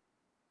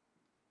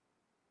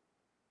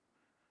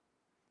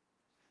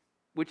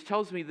 Which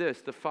tells me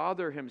this, the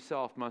Father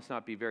himself must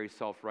not be very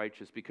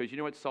self-righteous, because you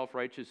know what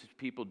self-righteous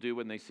people do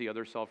when they see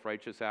other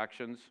self-righteous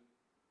actions?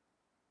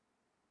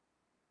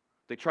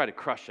 They try to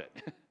crush it,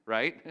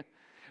 right?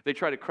 They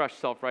try to crush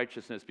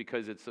self-righteousness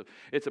because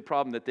it's a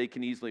problem that they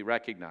can easily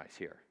recognize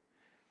here.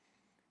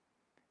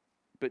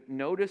 But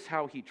notice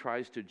how he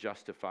tries to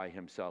justify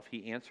himself.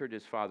 He answered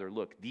his father,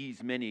 look,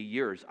 these many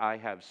years I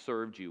have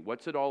served you.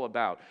 What's it all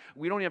about?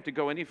 We don't have to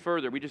go any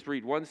further. We just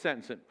read one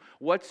sentence.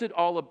 What's it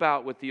all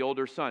about with the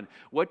older son?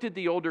 What did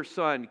the older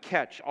son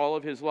catch all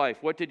of his life?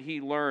 What did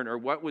he learn? Or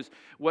what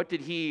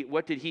did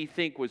he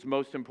think was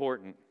most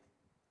important?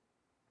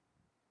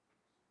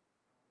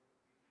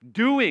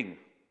 Doing,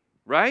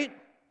 right?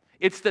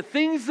 It's the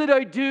things that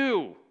I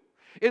do.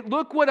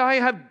 Look what I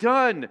have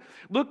done.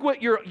 Look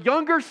what your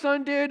younger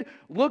son did.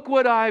 Look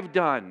what I've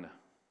done.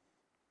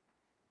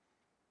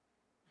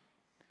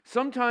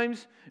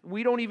 Sometimes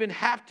we don't even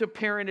have to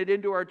parent it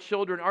into our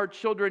children. Our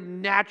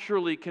children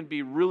naturally can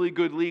be really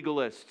good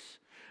legalists.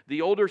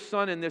 The older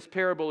son in this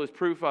parable is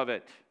proof of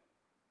it.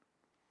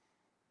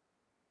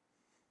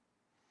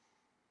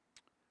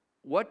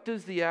 What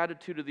does the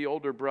attitude of the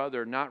older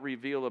brother not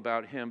reveal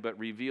about him, but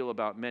reveal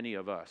about many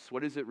of us?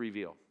 What does it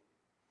reveal?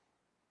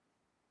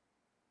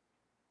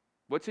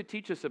 What's it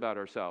teach us about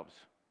ourselves?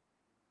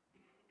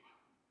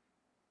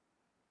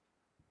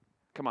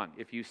 Come on,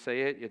 if you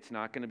say it, it's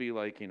not going to be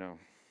like,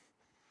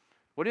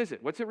 what is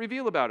it? What's it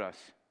reveal about us?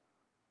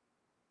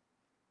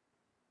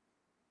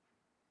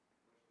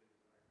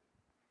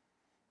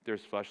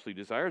 There's fleshly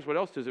desires. What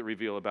else does it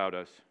reveal about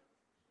us?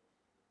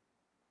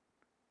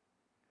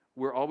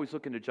 We're always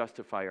looking to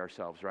justify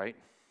ourselves, right?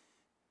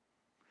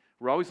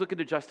 We're always looking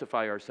to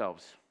justify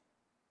ourselves.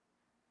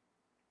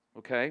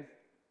 Okay?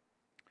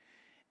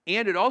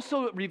 And it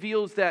also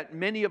reveals that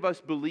many of us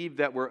believe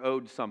that we're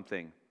owed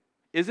something.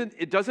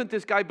 Doesn't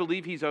this guy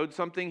believe he's owed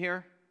something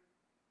here?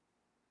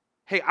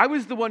 Hey, I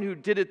was the one who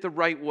did it the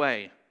right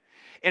way.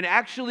 And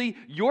actually,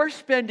 you're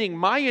spending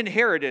my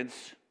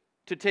inheritance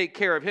to take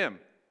care of him.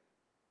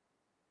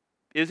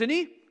 Isn't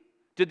he?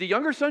 Did the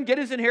younger son get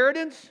his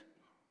inheritance?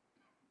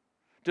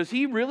 Does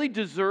he really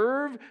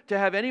deserve to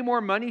have any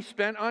more money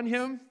spent on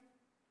him?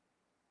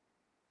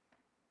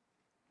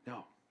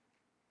 No.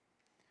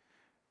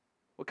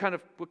 What kind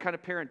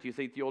of parent do you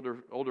think the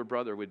older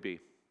brother would be?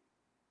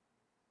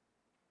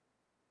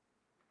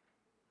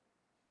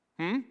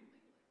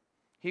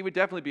 He would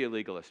definitely be a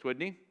legalist,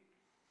 wouldn't he?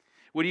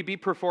 Would he be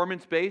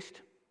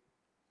performance-based?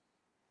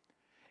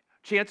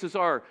 Chances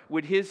are,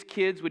 would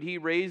he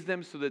raise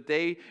them so that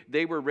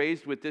they were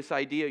raised with this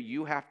idea,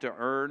 you have to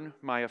earn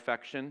my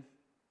affection?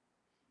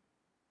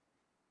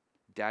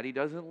 Daddy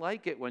doesn't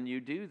like it when you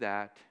do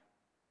that.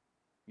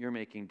 You're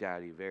making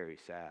Daddy very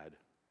sad.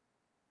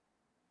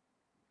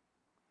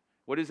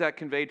 What does that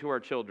convey to our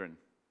children?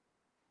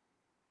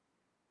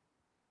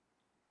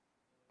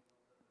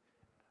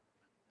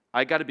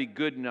 I got to be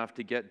good enough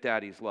to get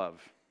Daddy's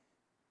love.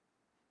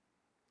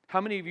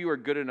 How many of you are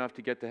good enough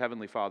to get the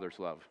Heavenly Father's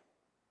love?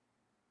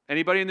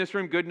 Anybody in this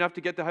room good enough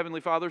to get the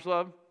Heavenly Father's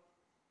love?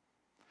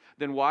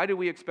 Then why do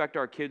we expect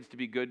our kids to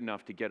be good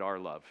enough to get our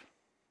love?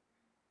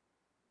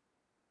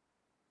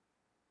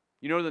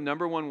 You know, the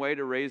number one way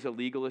to raise a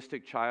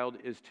legalistic child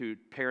is to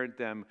parent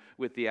them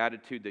with the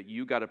attitude that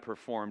you got to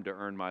perform to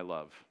earn my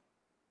love.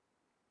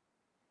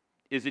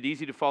 Is it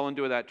easy to fall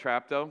into that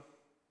trap, though?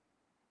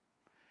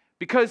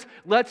 Because,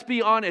 let's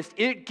be honest,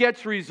 it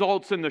gets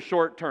results in the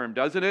short term,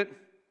 doesn't it?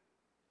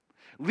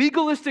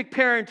 Legalistic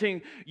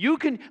parenting,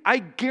 I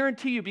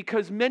guarantee you,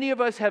 because many of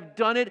us have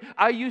done it,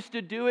 I used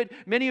to do it,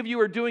 many of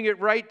you are doing it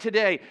right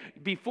today.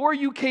 Before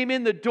you came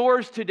in the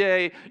doors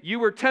today, you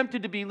were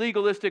tempted to be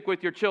legalistic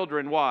with your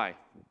children. Why?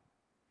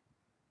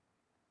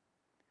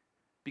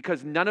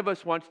 Because none of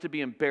us wants to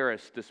be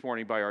embarrassed this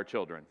morning by our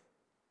children.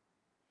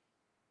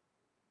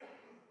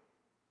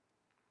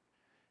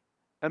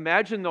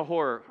 Imagine the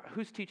horror.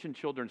 Who's teaching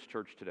children's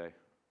church today?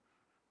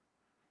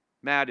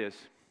 Matt is.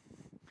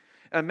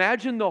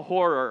 Imagine the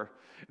horror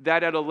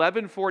that at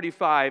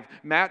 11:45,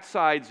 Matt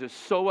Sides is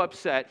so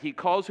upset, he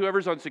calls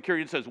whoever's on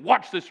security and says,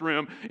 watch this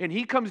room, and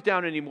he comes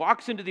down and he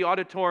walks into the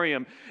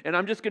auditorium, and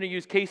I'm just going to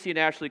use Casey and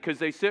Ashley because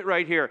they sit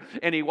right here,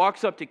 and he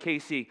walks up to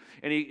Casey,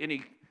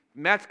 and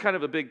Matt's kind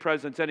of a big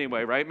presence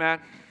anyway, right,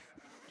 Matt?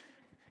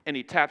 And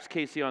he taps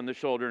Casey on the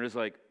shoulder and is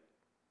like,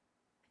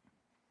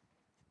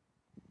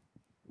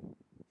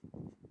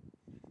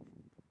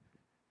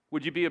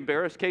 would you be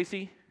embarrassed,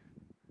 Casey?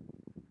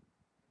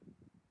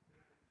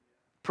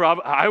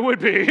 I would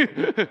be.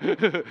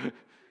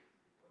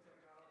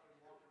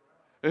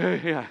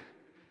 Yeah.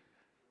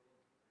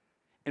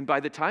 And by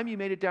the time you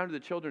made it down to the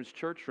children's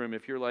church room,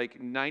 if you're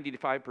like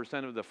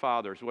 95% of the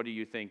fathers, what are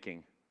you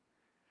thinking?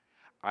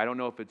 I don't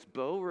know if it's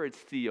Bo or it's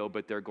Theo,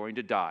 but they're going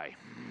to die.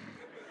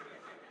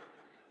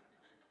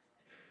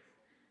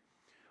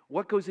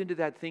 What goes into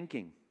that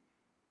thinking?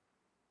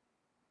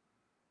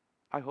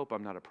 I hope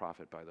I'm not a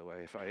prophet, by the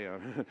way. If I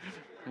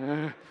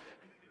am.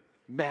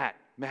 Matt,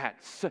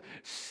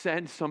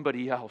 send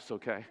somebody else,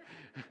 okay?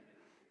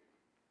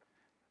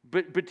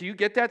 But do you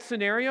get that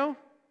scenario?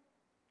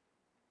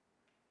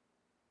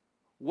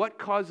 What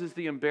causes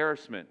the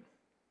embarrassment?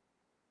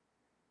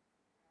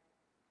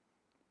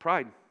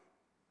 Pride.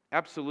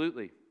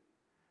 Absolutely.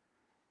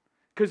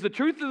 Because the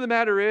truth of the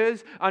matter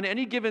is, on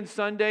any given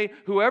Sunday,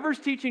 whoever's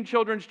teaching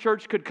children's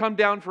church could come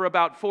down for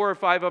about 4 or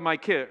 5 of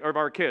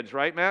our kids,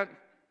 right, Matt?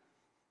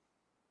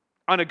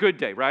 On a good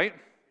day, right?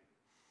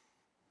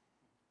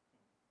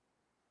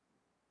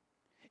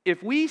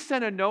 If we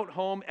sent a note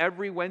home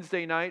every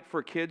Wednesday night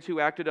for kids who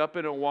acted up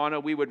in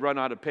Awana, we would run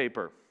out of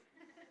paper.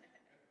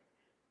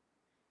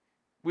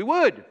 We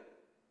would.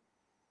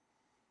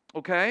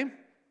 Okay?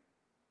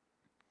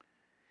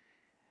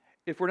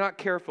 If we're not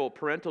careful,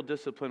 parental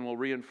discipline will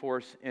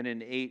reinforce an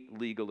innate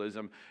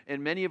legalism.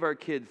 And many of our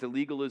kids, the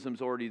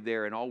legalism's already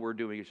there, and all we're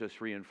doing is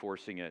just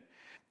reinforcing it.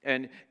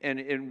 And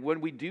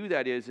when we do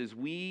that is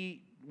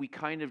we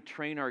kind of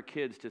train our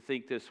kids to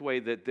think this way,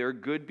 that their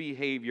good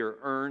behavior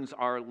earns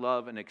our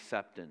love and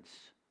acceptance.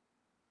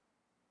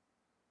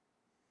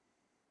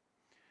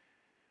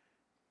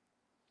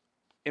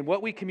 And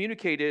what we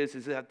communicate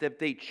is that if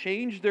they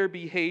change their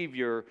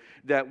behavior,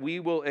 that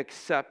we will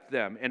accept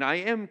them. And I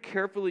am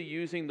carefully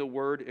using the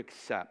word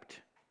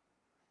accept.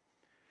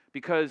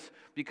 Because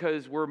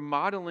we're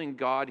modeling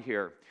God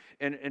here.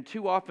 And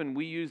too often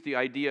we use the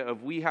idea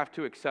of we have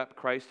to accept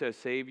Christ as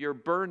Savior.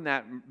 Burn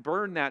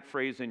that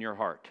phrase in your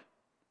heart.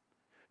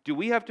 Do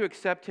we have to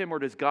accept Him, or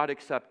does God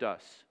accept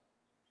us?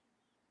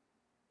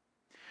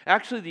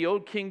 Actually, the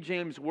old King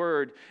James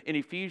word in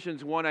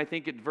Ephesians 1, I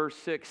think at verse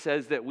 6,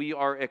 says that we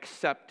are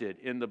accepted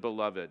in the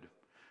beloved.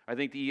 I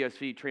think the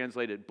ESV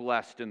translated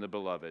blessed in the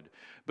beloved.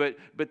 But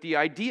the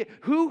idea,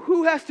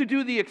 who has to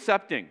do the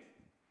accepting?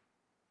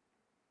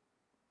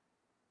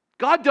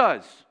 God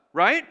does,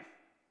 right?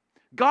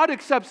 God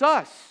accepts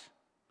us.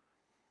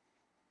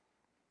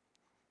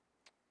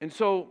 And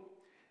so,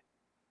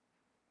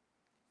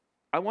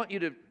 I want you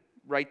to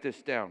write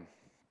this down,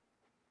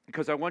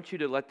 because I want you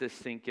to let this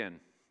sink in.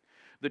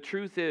 The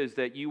truth is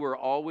that you are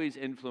always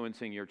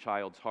influencing your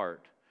child's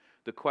heart.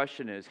 The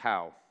question is,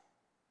 how?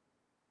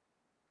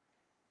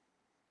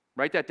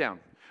 Write that down.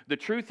 The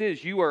truth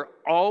is you are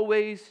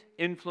always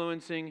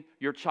influencing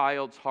your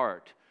child's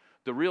heart.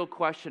 The real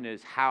question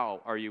is,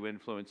 how are you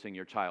influencing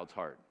your child's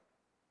heart?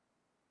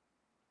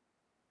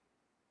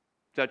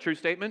 Is that a true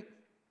statement?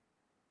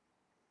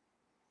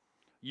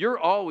 You're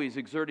always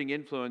exerting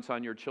influence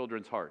on your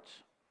children's hearts.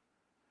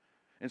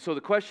 And so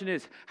the question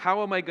is,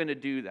 how am I going to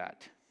do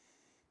that?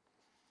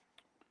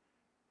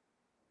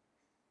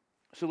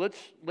 So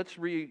let's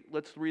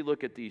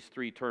relook at these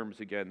 3 terms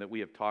again that we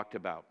have talked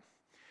about.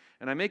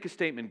 And I make a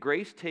statement: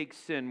 grace takes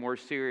sin more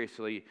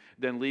seriously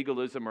than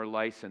legalism or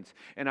license.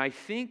 And I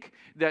think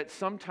that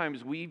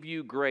sometimes we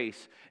view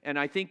grace, and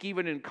I think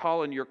even in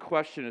Colin, your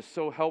question is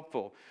so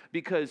helpful,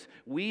 because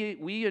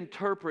we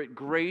interpret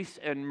grace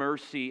and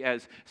mercy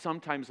as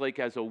sometimes like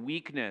as a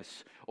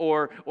weakness,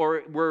 or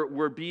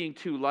we're being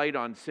too light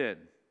on sin.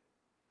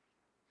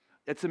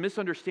 It's a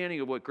misunderstanding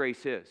of what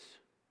grace is.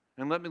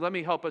 And let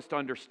me help us to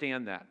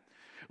understand that.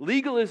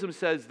 Legalism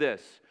says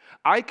this: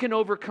 I can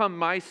overcome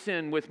my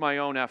sin with my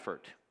own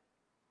effort.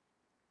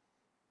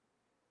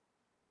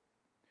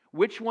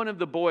 Which one of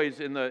the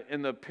boys in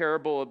the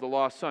parable of the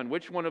lost son,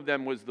 which one of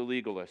them was the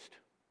legalist?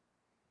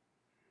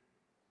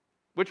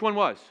 Which one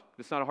was?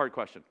 It's not a hard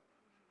question.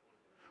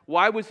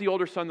 Why was the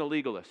older son the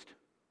legalist?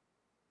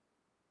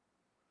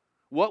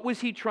 What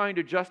was he trying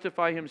to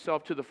justify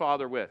himself to the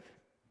father with?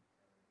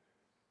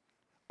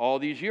 All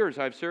these years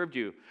I've served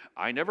you.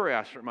 I never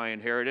asked for my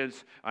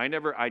inheritance. I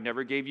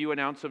never gave you an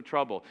ounce of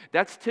trouble.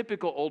 That's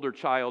typical older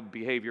child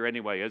behavior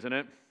anyway, isn't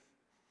it?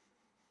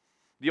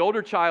 The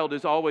older child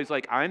is always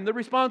like, I'm the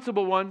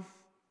responsible one.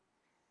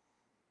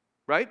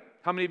 Right?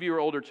 How many of you are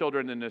older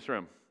children in this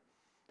room?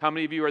 How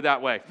many of you are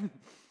that way?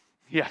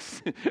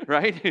 Yes,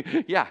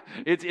 right? Yeah,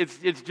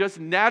 it's just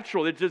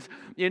natural. It's just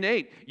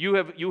innate.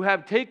 You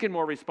have taken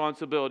more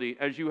responsibility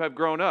as you have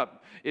grown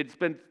up. It's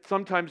been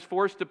sometimes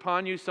forced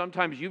upon you.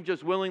 Sometimes you've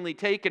just willingly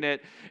taken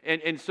it.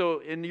 And so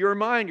in your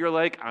mind, you're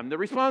like, I'm the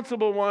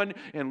responsible one.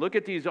 And look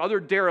at these other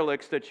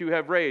derelicts that you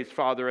have raised,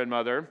 father and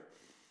mother.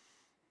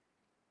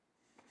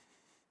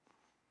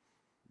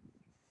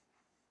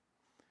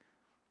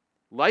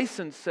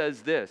 License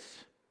says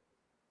this.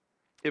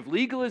 If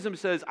legalism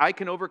says I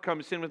can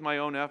overcome sin with my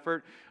own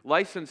effort,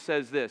 license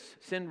says this: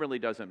 sin really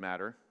doesn't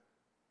matter.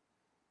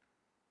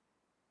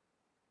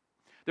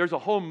 There's a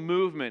whole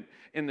movement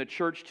in the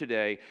church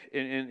today,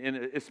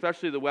 in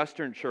especially the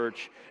Western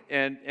church,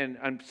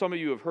 and some of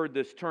you have heard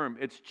this term,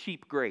 it's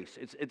cheap grace.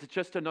 It's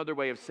just another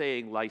way of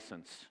saying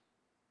license.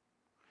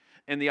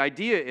 And the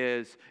idea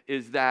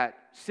is that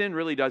sin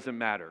really doesn't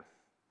matter.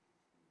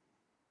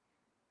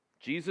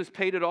 Jesus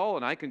paid it all,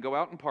 and I can go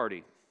out and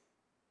party.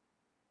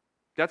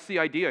 That's the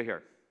idea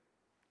here.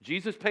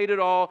 Jesus paid it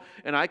all,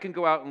 and I can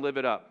go out and live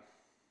it up.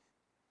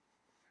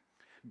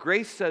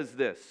 Grace says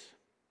this,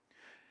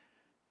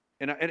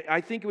 and I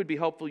think it would be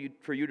helpful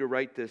for you to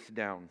write this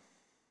down.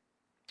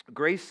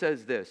 Grace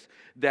says this,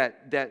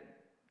 that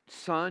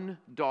son,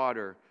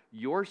 daughter,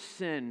 your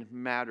sin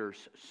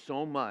matters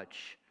so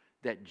much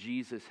that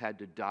Jesus had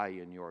to die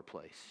in your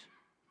place.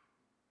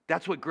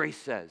 That's what grace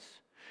says.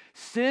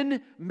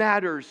 Sin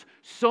matters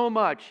so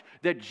much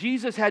that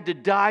Jesus had to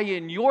die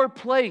in your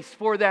place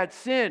for that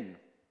sin.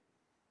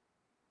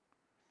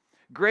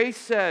 Grace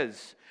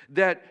says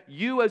that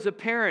you as a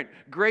parent,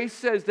 grace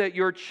says that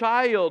your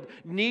child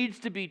needs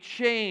to be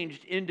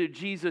changed into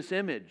Jesus'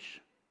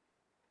 image.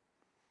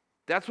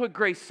 That's what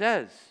grace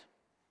says.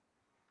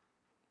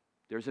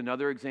 There's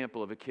another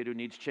example of a kid who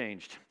needs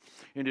changed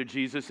into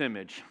Jesus'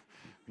 image.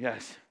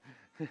 Yes.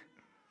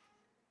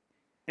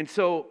 And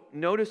so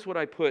notice what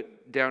I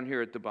put down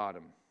here at the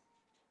bottom.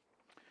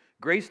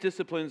 Grace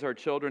disciplines our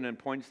children and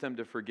points them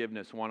to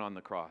forgiveness won on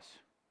the cross.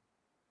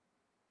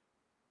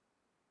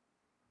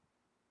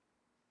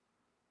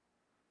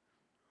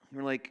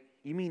 You're like,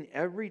 you mean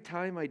every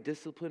time I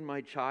discipline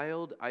my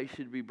child, I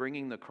should be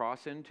bringing the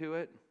cross into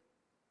it?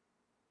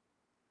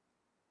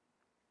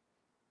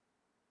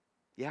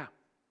 Yeah.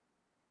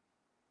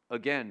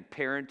 Again,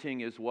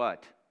 parenting is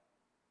what?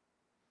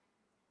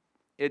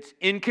 It's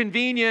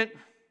inconvenient.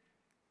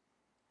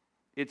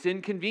 It's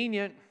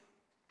inconvenient.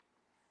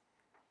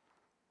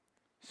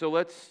 So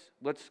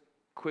let's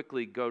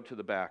quickly go to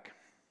the back.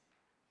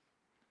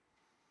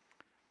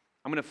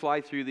 I'm going to fly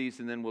through these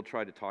and then we'll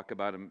try to talk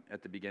about them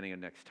at the beginning of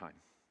next time,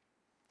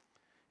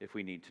 if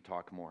we need to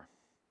talk more.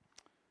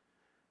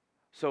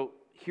 So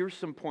here's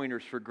some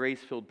pointers for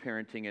grace-filled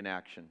parenting in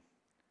action.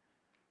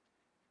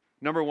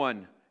 Number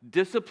 1,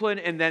 discipline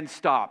and then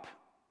stop.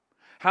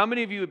 How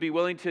many of you would be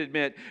willing to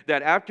admit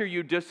that after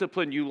you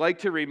discipline, you like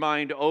to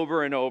remind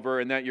over and over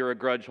and that you're a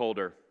grudge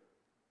holder?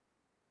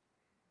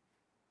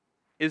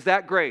 Is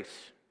that grace?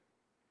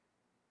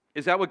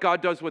 Is that what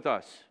God does with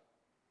us?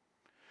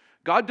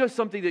 God does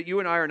something that you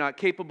and I are not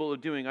capable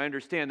of doing. I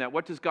understand that.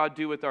 What does God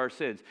do with our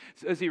sins?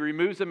 It says He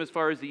removes them as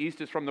far as the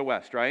east is from the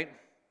west, right?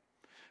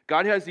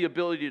 God has the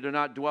ability to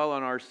not dwell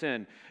on our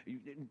sin.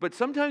 But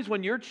sometimes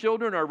when your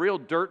children are real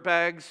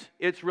dirtbags,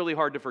 it's really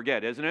hard to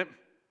forget, isn't it?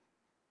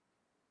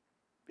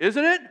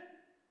 Isn't it?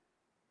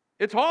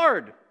 It's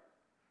hard.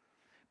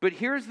 But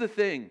here's the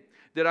thing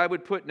that I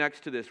would put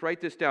next to this.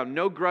 Write this down.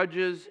 No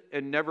grudges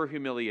and never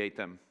humiliate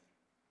them.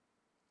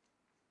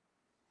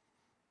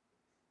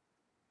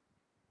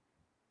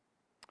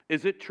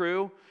 Is it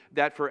true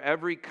that for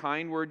every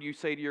kind word you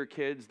say to your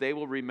kids, they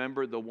will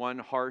remember the one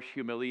harsh,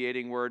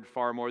 humiliating word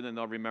far more than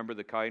they'll remember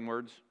the kind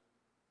words?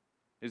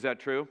 Is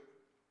that true?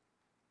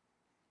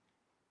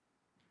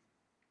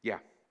 Yeah,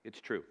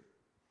 it's true.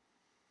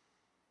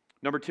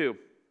 Number 2,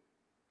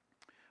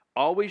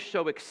 always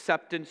show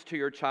acceptance to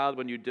your child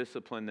when you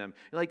discipline them.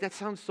 You're like, that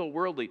sounds so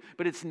worldly,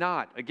 but it's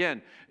not.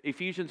 Again,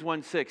 Ephesians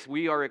 1:6,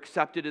 we are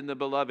accepted in the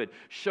beloved.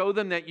 Show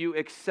them that you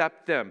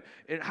accept them.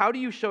 And how do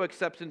you show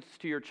acceptance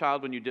to your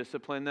child when you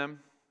discipline them?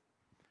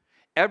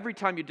 Every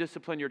time you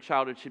discipline your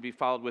child, it should be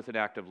followed with an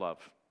act of love.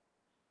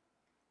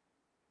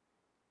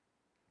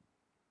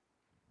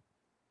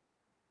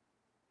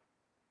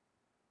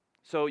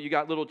 So you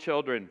got little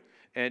children,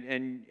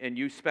 and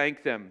you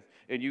spank them.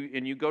 And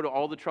you go to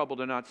all the trouble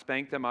to not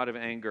spank them out of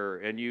anger,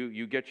 and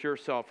you get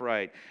yourself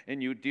right,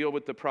 and you deal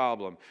with the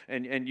problem.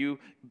 And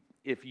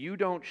if you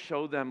don't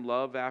show them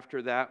love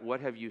after that, what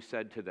have you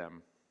said to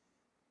them?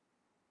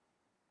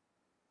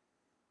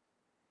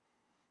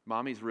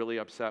 Mommy's really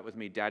upset with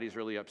me, Daddy's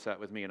really upset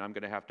with me, and I'm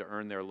going to have to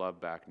earn their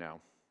love back now.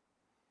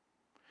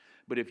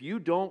 But if you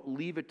don't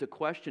leave it to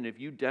question, if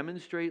you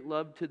demonstrate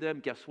love to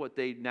them, guess what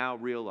they now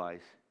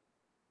realize?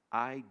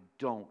 I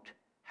don't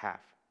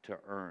have to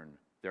earn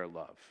their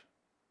love.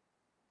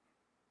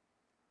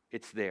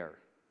 It's there.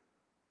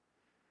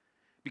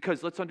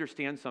 Because let's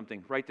understand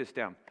something. Write this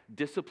down.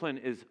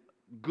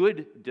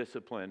 Good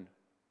discipline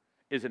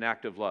is an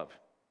act of love.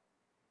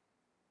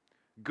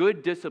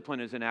 Good discipline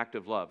is an act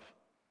of love.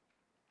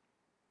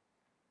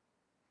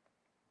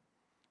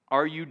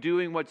 Are you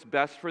doing what's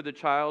best for the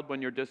child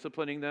when you're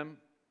disciplining them?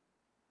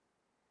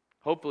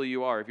 Hopefully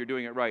you are, if you're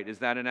doing it right. Is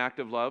that an act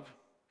of love?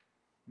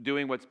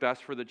 Doing what's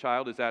best for the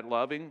child, is that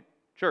loving?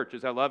 Church,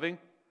 is that loving?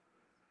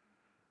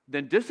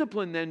 Then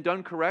discipline, then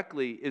done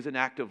correctly, is an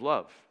act of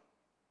love.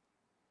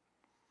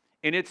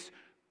 And it's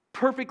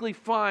perfectly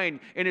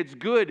fine and it's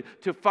good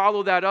to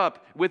follow that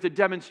up with a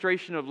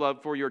demonstration of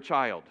love for your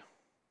child.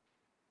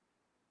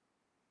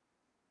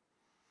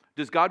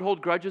 Does God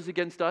hold grudges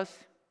against us?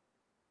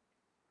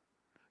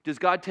 Does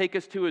God take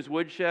us to His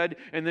woodshed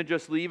and then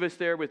just leave us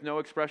there with no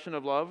expression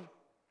of love?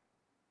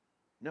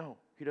 No,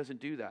 he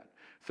doesn't do that.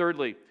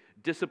 Thirdly,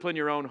 discipline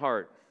your own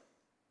heart.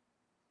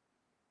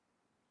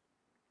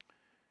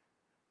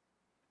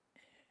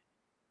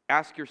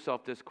 Ask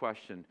yourself this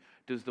question.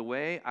 Does the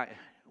way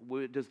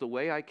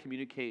I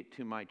communicate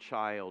to my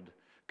child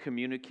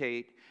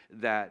communicate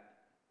that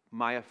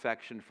my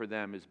affection for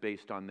them is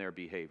based on their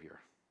behavior?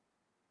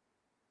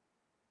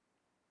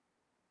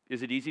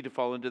 Is it easy to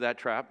fall into that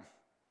trap?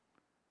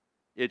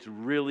 It's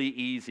really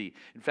easy.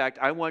 In fact,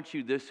 I want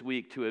you this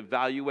week to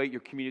evaluate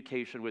your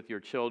communication with your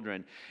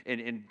children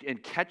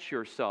and catch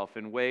yourself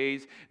in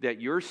ways that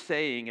you're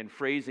saying and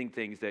phrasing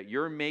things that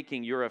you're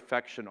making your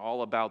affection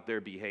all about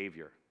their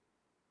behavior.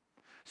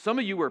 Some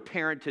of you were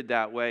parented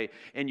that way,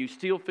 and you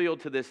still feel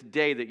to this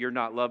day that you're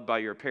not loved by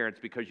your parents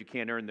because you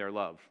can't earn their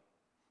love.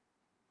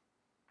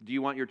 Do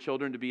you want your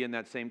children to be in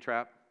that same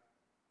trap?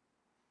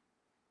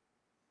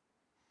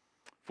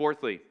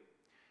 Fourthly,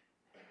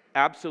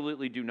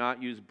 absolutely do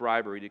not use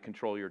bribery to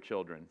control your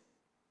children.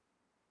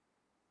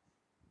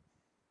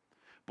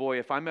 Boy,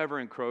 if I'm ever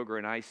in Kroger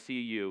and I see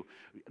you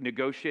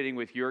negotiating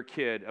with your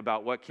kid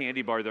about what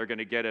candy bar they're going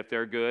to get if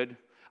they're good,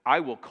 I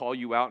will call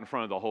you out in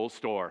front of the whole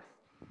store.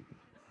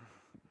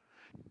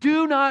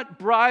 Do not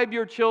bribe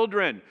your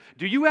children.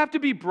 Do you have to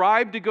be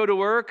bribed to go to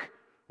work?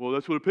 Well,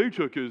 that's what a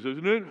paycheck is,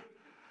 isn't it?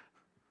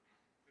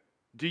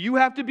 Do you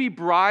have to be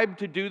bribed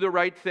to do the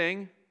right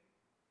thing?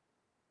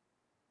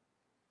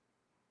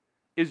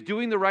 Is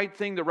doing the right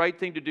thing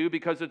to do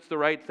because it's the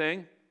right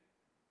thing?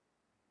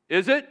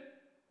 Is it?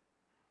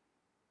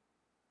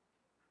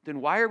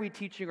 Then why are we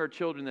teaching our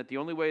children that the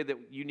only way that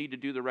you need to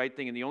do the right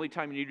thing and the only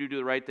time you need to do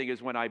the right thing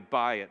is when I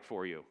buy it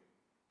for you?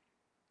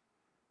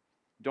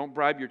 Don't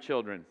bribe your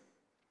children.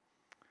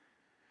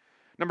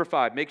 Number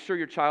 5, make sure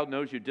your child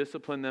knows you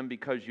discipline them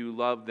because you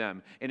love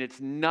them. And it's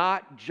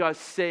not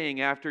just saying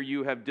after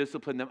you have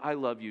disciplined them, I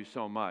love you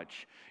so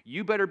much.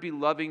 You better be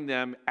loving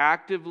them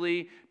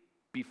actively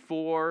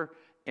before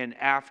and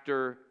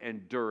after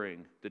and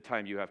during the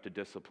time you have to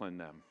discipline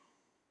them.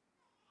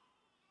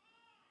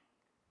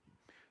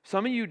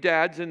 Some of you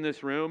dads in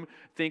this room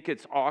think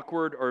it's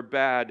awkward or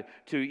bad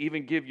to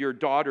even give your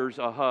daughters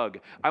a hug.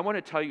 I want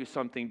to tell you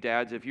something,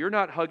 dads. If you're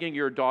not hugging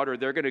your daughter,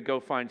 they're going to go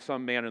find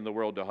some man in the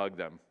world to hug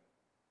them.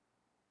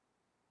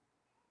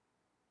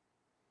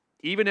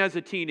 Even as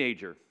a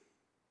teenager.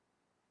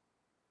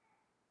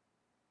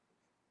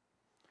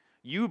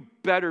 You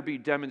better be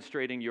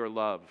demonstrating your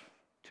love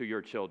to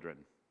your children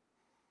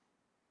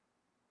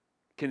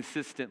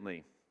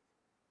consistently.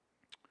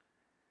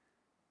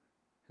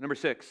 Number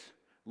 6,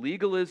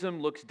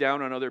 legalism looks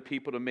down on other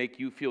people to make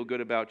you feel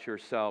good about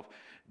yourself.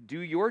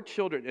 Do your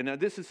children, and now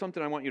this is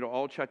something I want you to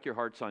all check your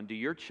hearts on, do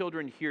your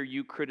children hear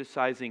you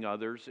criticizing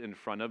others in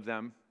front of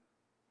them?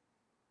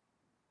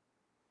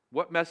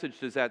 What message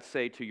does that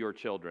say to your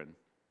children?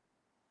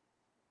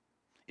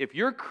 If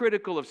you're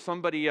critical of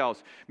somebody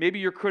else, maybe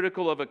you're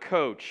critical of a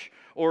coach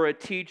or a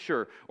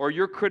teacher, or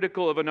you're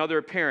critical of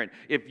another parent,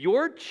 if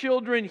your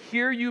children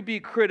hear you be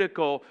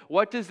critical,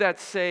 what does that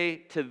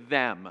say to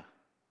them?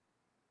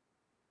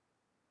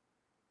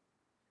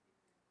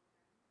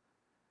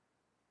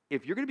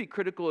 If you're going to be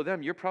critical of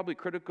them, you're probably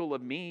critical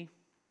of me.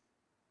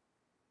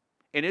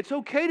 And it's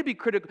okay to be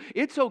critical.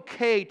 It's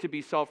okay to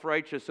be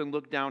self-righteous and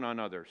look down on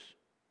others.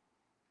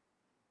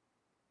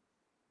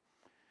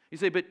 You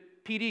say, but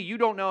PD, you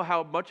don't know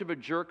how much of a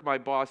jerk my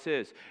boss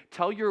is.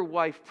 Tell your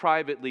wife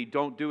privately,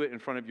 don't do it in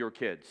front of your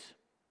kids.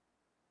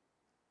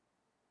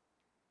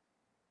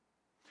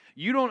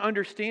 You don't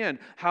understand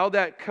how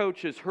that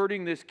coach is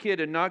hurting this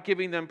kid and not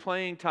giving them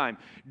playing time.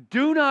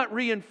 Do not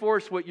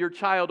reinforce what your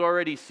child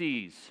already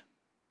sees.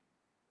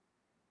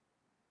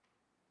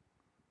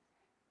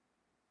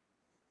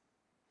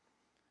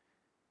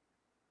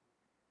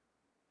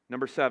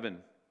 Number 7,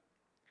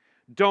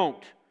 do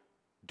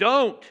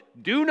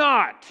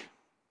not.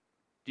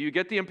 Do you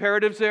get the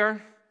imperatives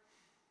there?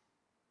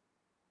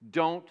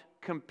 Don't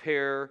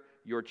compare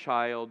your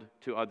child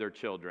to other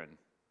children.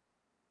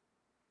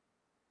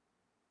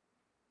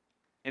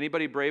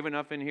 Anybody brave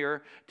enough in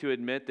here to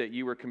admit that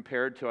you were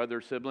compared to other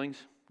siblings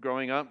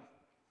growing up?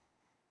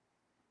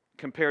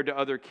 Compared to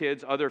other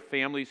kids, other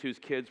families whose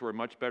kids were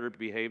much better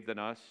behaved than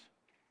us?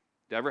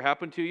 Did that ever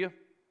happen to you?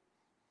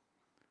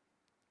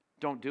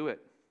 Don't do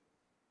it.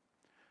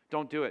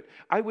 Don't do it.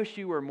 I wish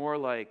you were more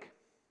like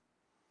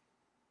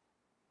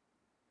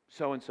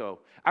so-and-so.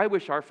 I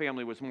wish our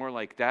family was more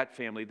like that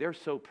family. They're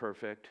so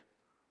perfect.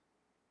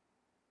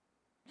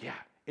 Yeah,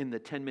 in the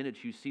 10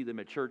 minutes you see them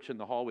at church in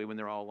the hallway when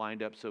they're all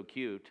lined up so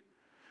cute.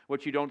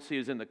 What you don't see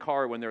is in the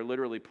car when they're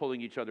literally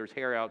pulling each other's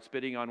hair out,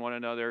 spitting on one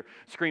another,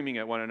 screaming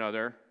at one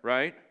another,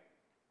 right?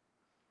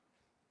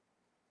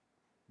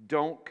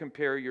 Don't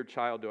compare your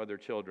child to other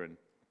children.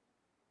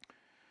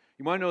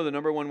 You want to know the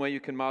number one way you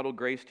can model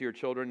grace to your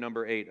children?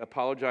 Number 8,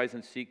 apologize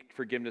and seek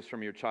forgiveness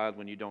from your child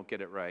when you don't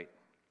get it right.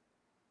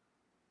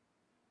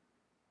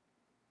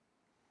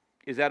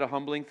 Is that a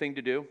humbling thing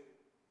to do?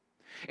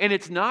 And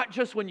it's not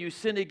just when you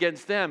sin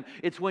against them,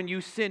 it's when you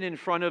sin in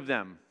front of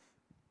them.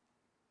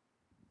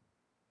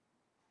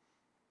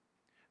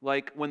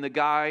 Like when the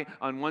guy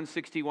on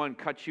 161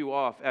 cuts you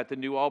off at the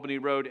New Albany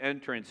Road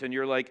entrance and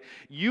you're like,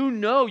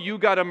 you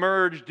got to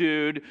merge,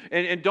 dude,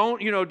 and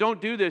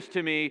don't do this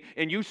to me,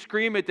 and you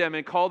scream at them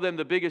and call them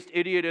the biggest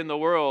idiot in the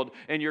world,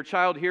 and your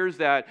child hears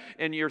that,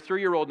 and your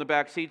 3-year-old in the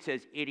back seat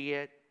says,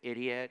 idiot,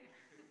 idiot.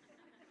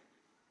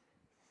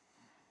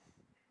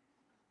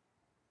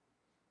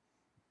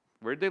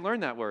 Where did they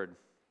learn that word?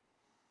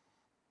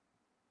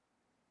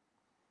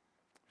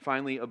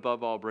 Finally,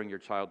 above all, bring your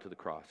child to the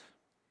cross.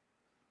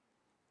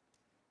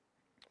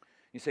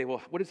 You say,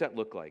 well, what does that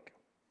look like?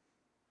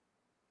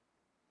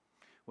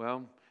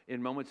 Well,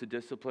 in moments of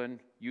discipline,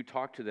 you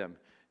talk to them.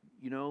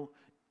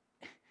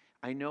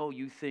 I know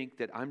you think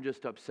that I'm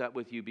just upset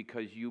with you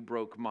because you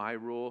broke my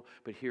rule,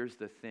 but here's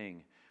the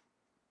thing.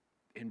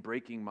 In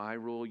breaking my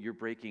rule, you're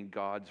breaking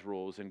God's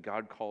rules, and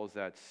God calls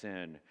that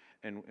sin.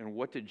 And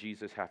what did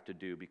Jesus have to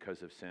do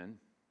because of sin?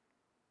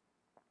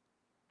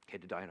 He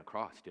had to die on a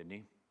cross, didn't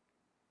he?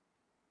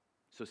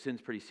 So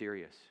sin's pretty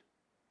serious.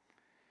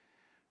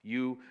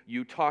 You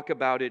talk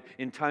about it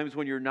in times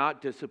when you're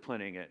not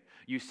disciplining it.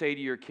 You say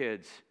to your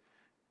kids,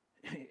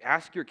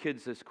 ask your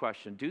kids this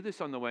question. Do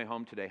this on the way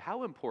home today.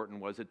 How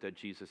important was it that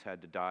Jesus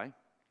had to die?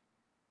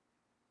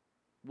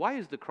 Why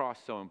is the cross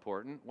so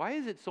important? Why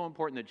is it so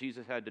important that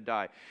Jesus had to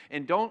die?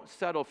 And don't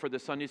settle for the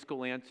Sunday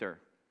school answer.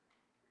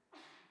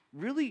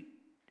 Really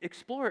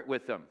explore it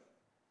with them.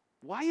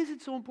 Why is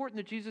it so important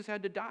that Jesus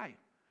had to die?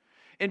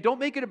 And don't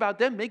make it about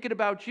them, make it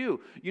about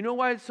you. You know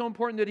why it's so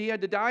important that he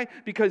had to die?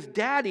 Because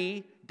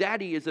daddy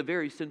is a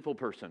very sinful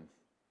person.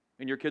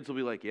 And your kids will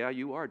be like, yeah,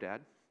 you are,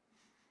 Dad.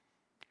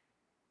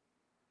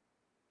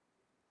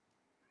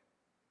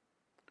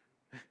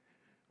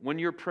 When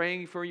you're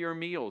praying for your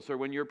meals or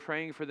when you're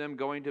praying for them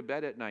going to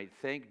bed at night,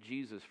 thank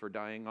Jesus for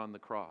dying on the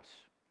cross.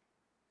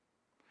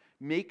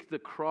 Make the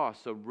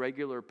cross a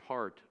regular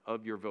part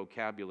of your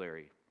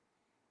vocabulary.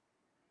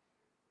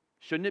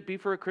 Shouldn't it be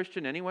for a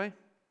Christian anyway?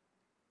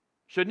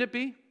 Shouldn't it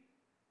be?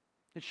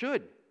 It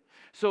should.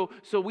 So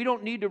we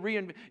don't need to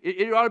reinvent.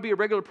 It ought to be a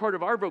regular part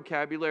of our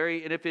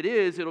vocabulary, and if it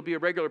is, it'll be a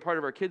regular part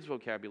of our kids'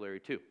 vocabulary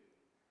too.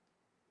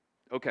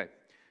 Okay.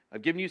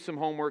 I've given you some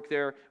homework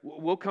there.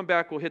 We'll come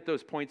back. We'll hit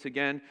those points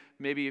again.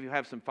 Maybe if you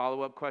have some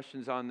follow-up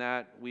questions on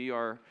that,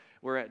 we're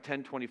at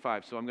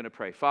 10:25, so I'm going to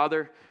pray.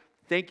 Father,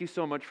 thank you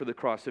so much for the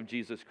cross of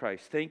Jesus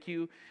Christ. Thank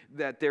you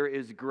that there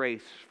is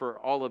grace for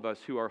all of us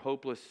who are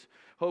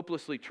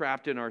hopelessly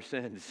trapped in our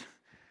sins.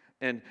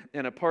 And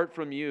apart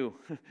from you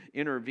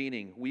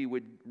intervening, we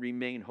would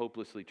remain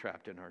hopelessly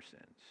trapped in our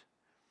sins.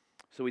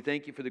 So we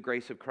thank you for the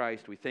grace of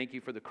Christ. We thank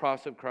you for the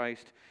cross of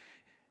Christ.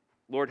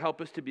 Lord,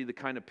 help us to be the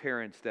kind of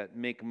parents that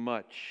make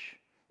much,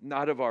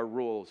 not of our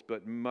rules,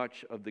 but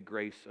much of the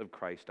grace of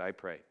Christ, I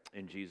pray.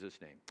 In Jesus'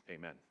 name,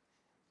 amen.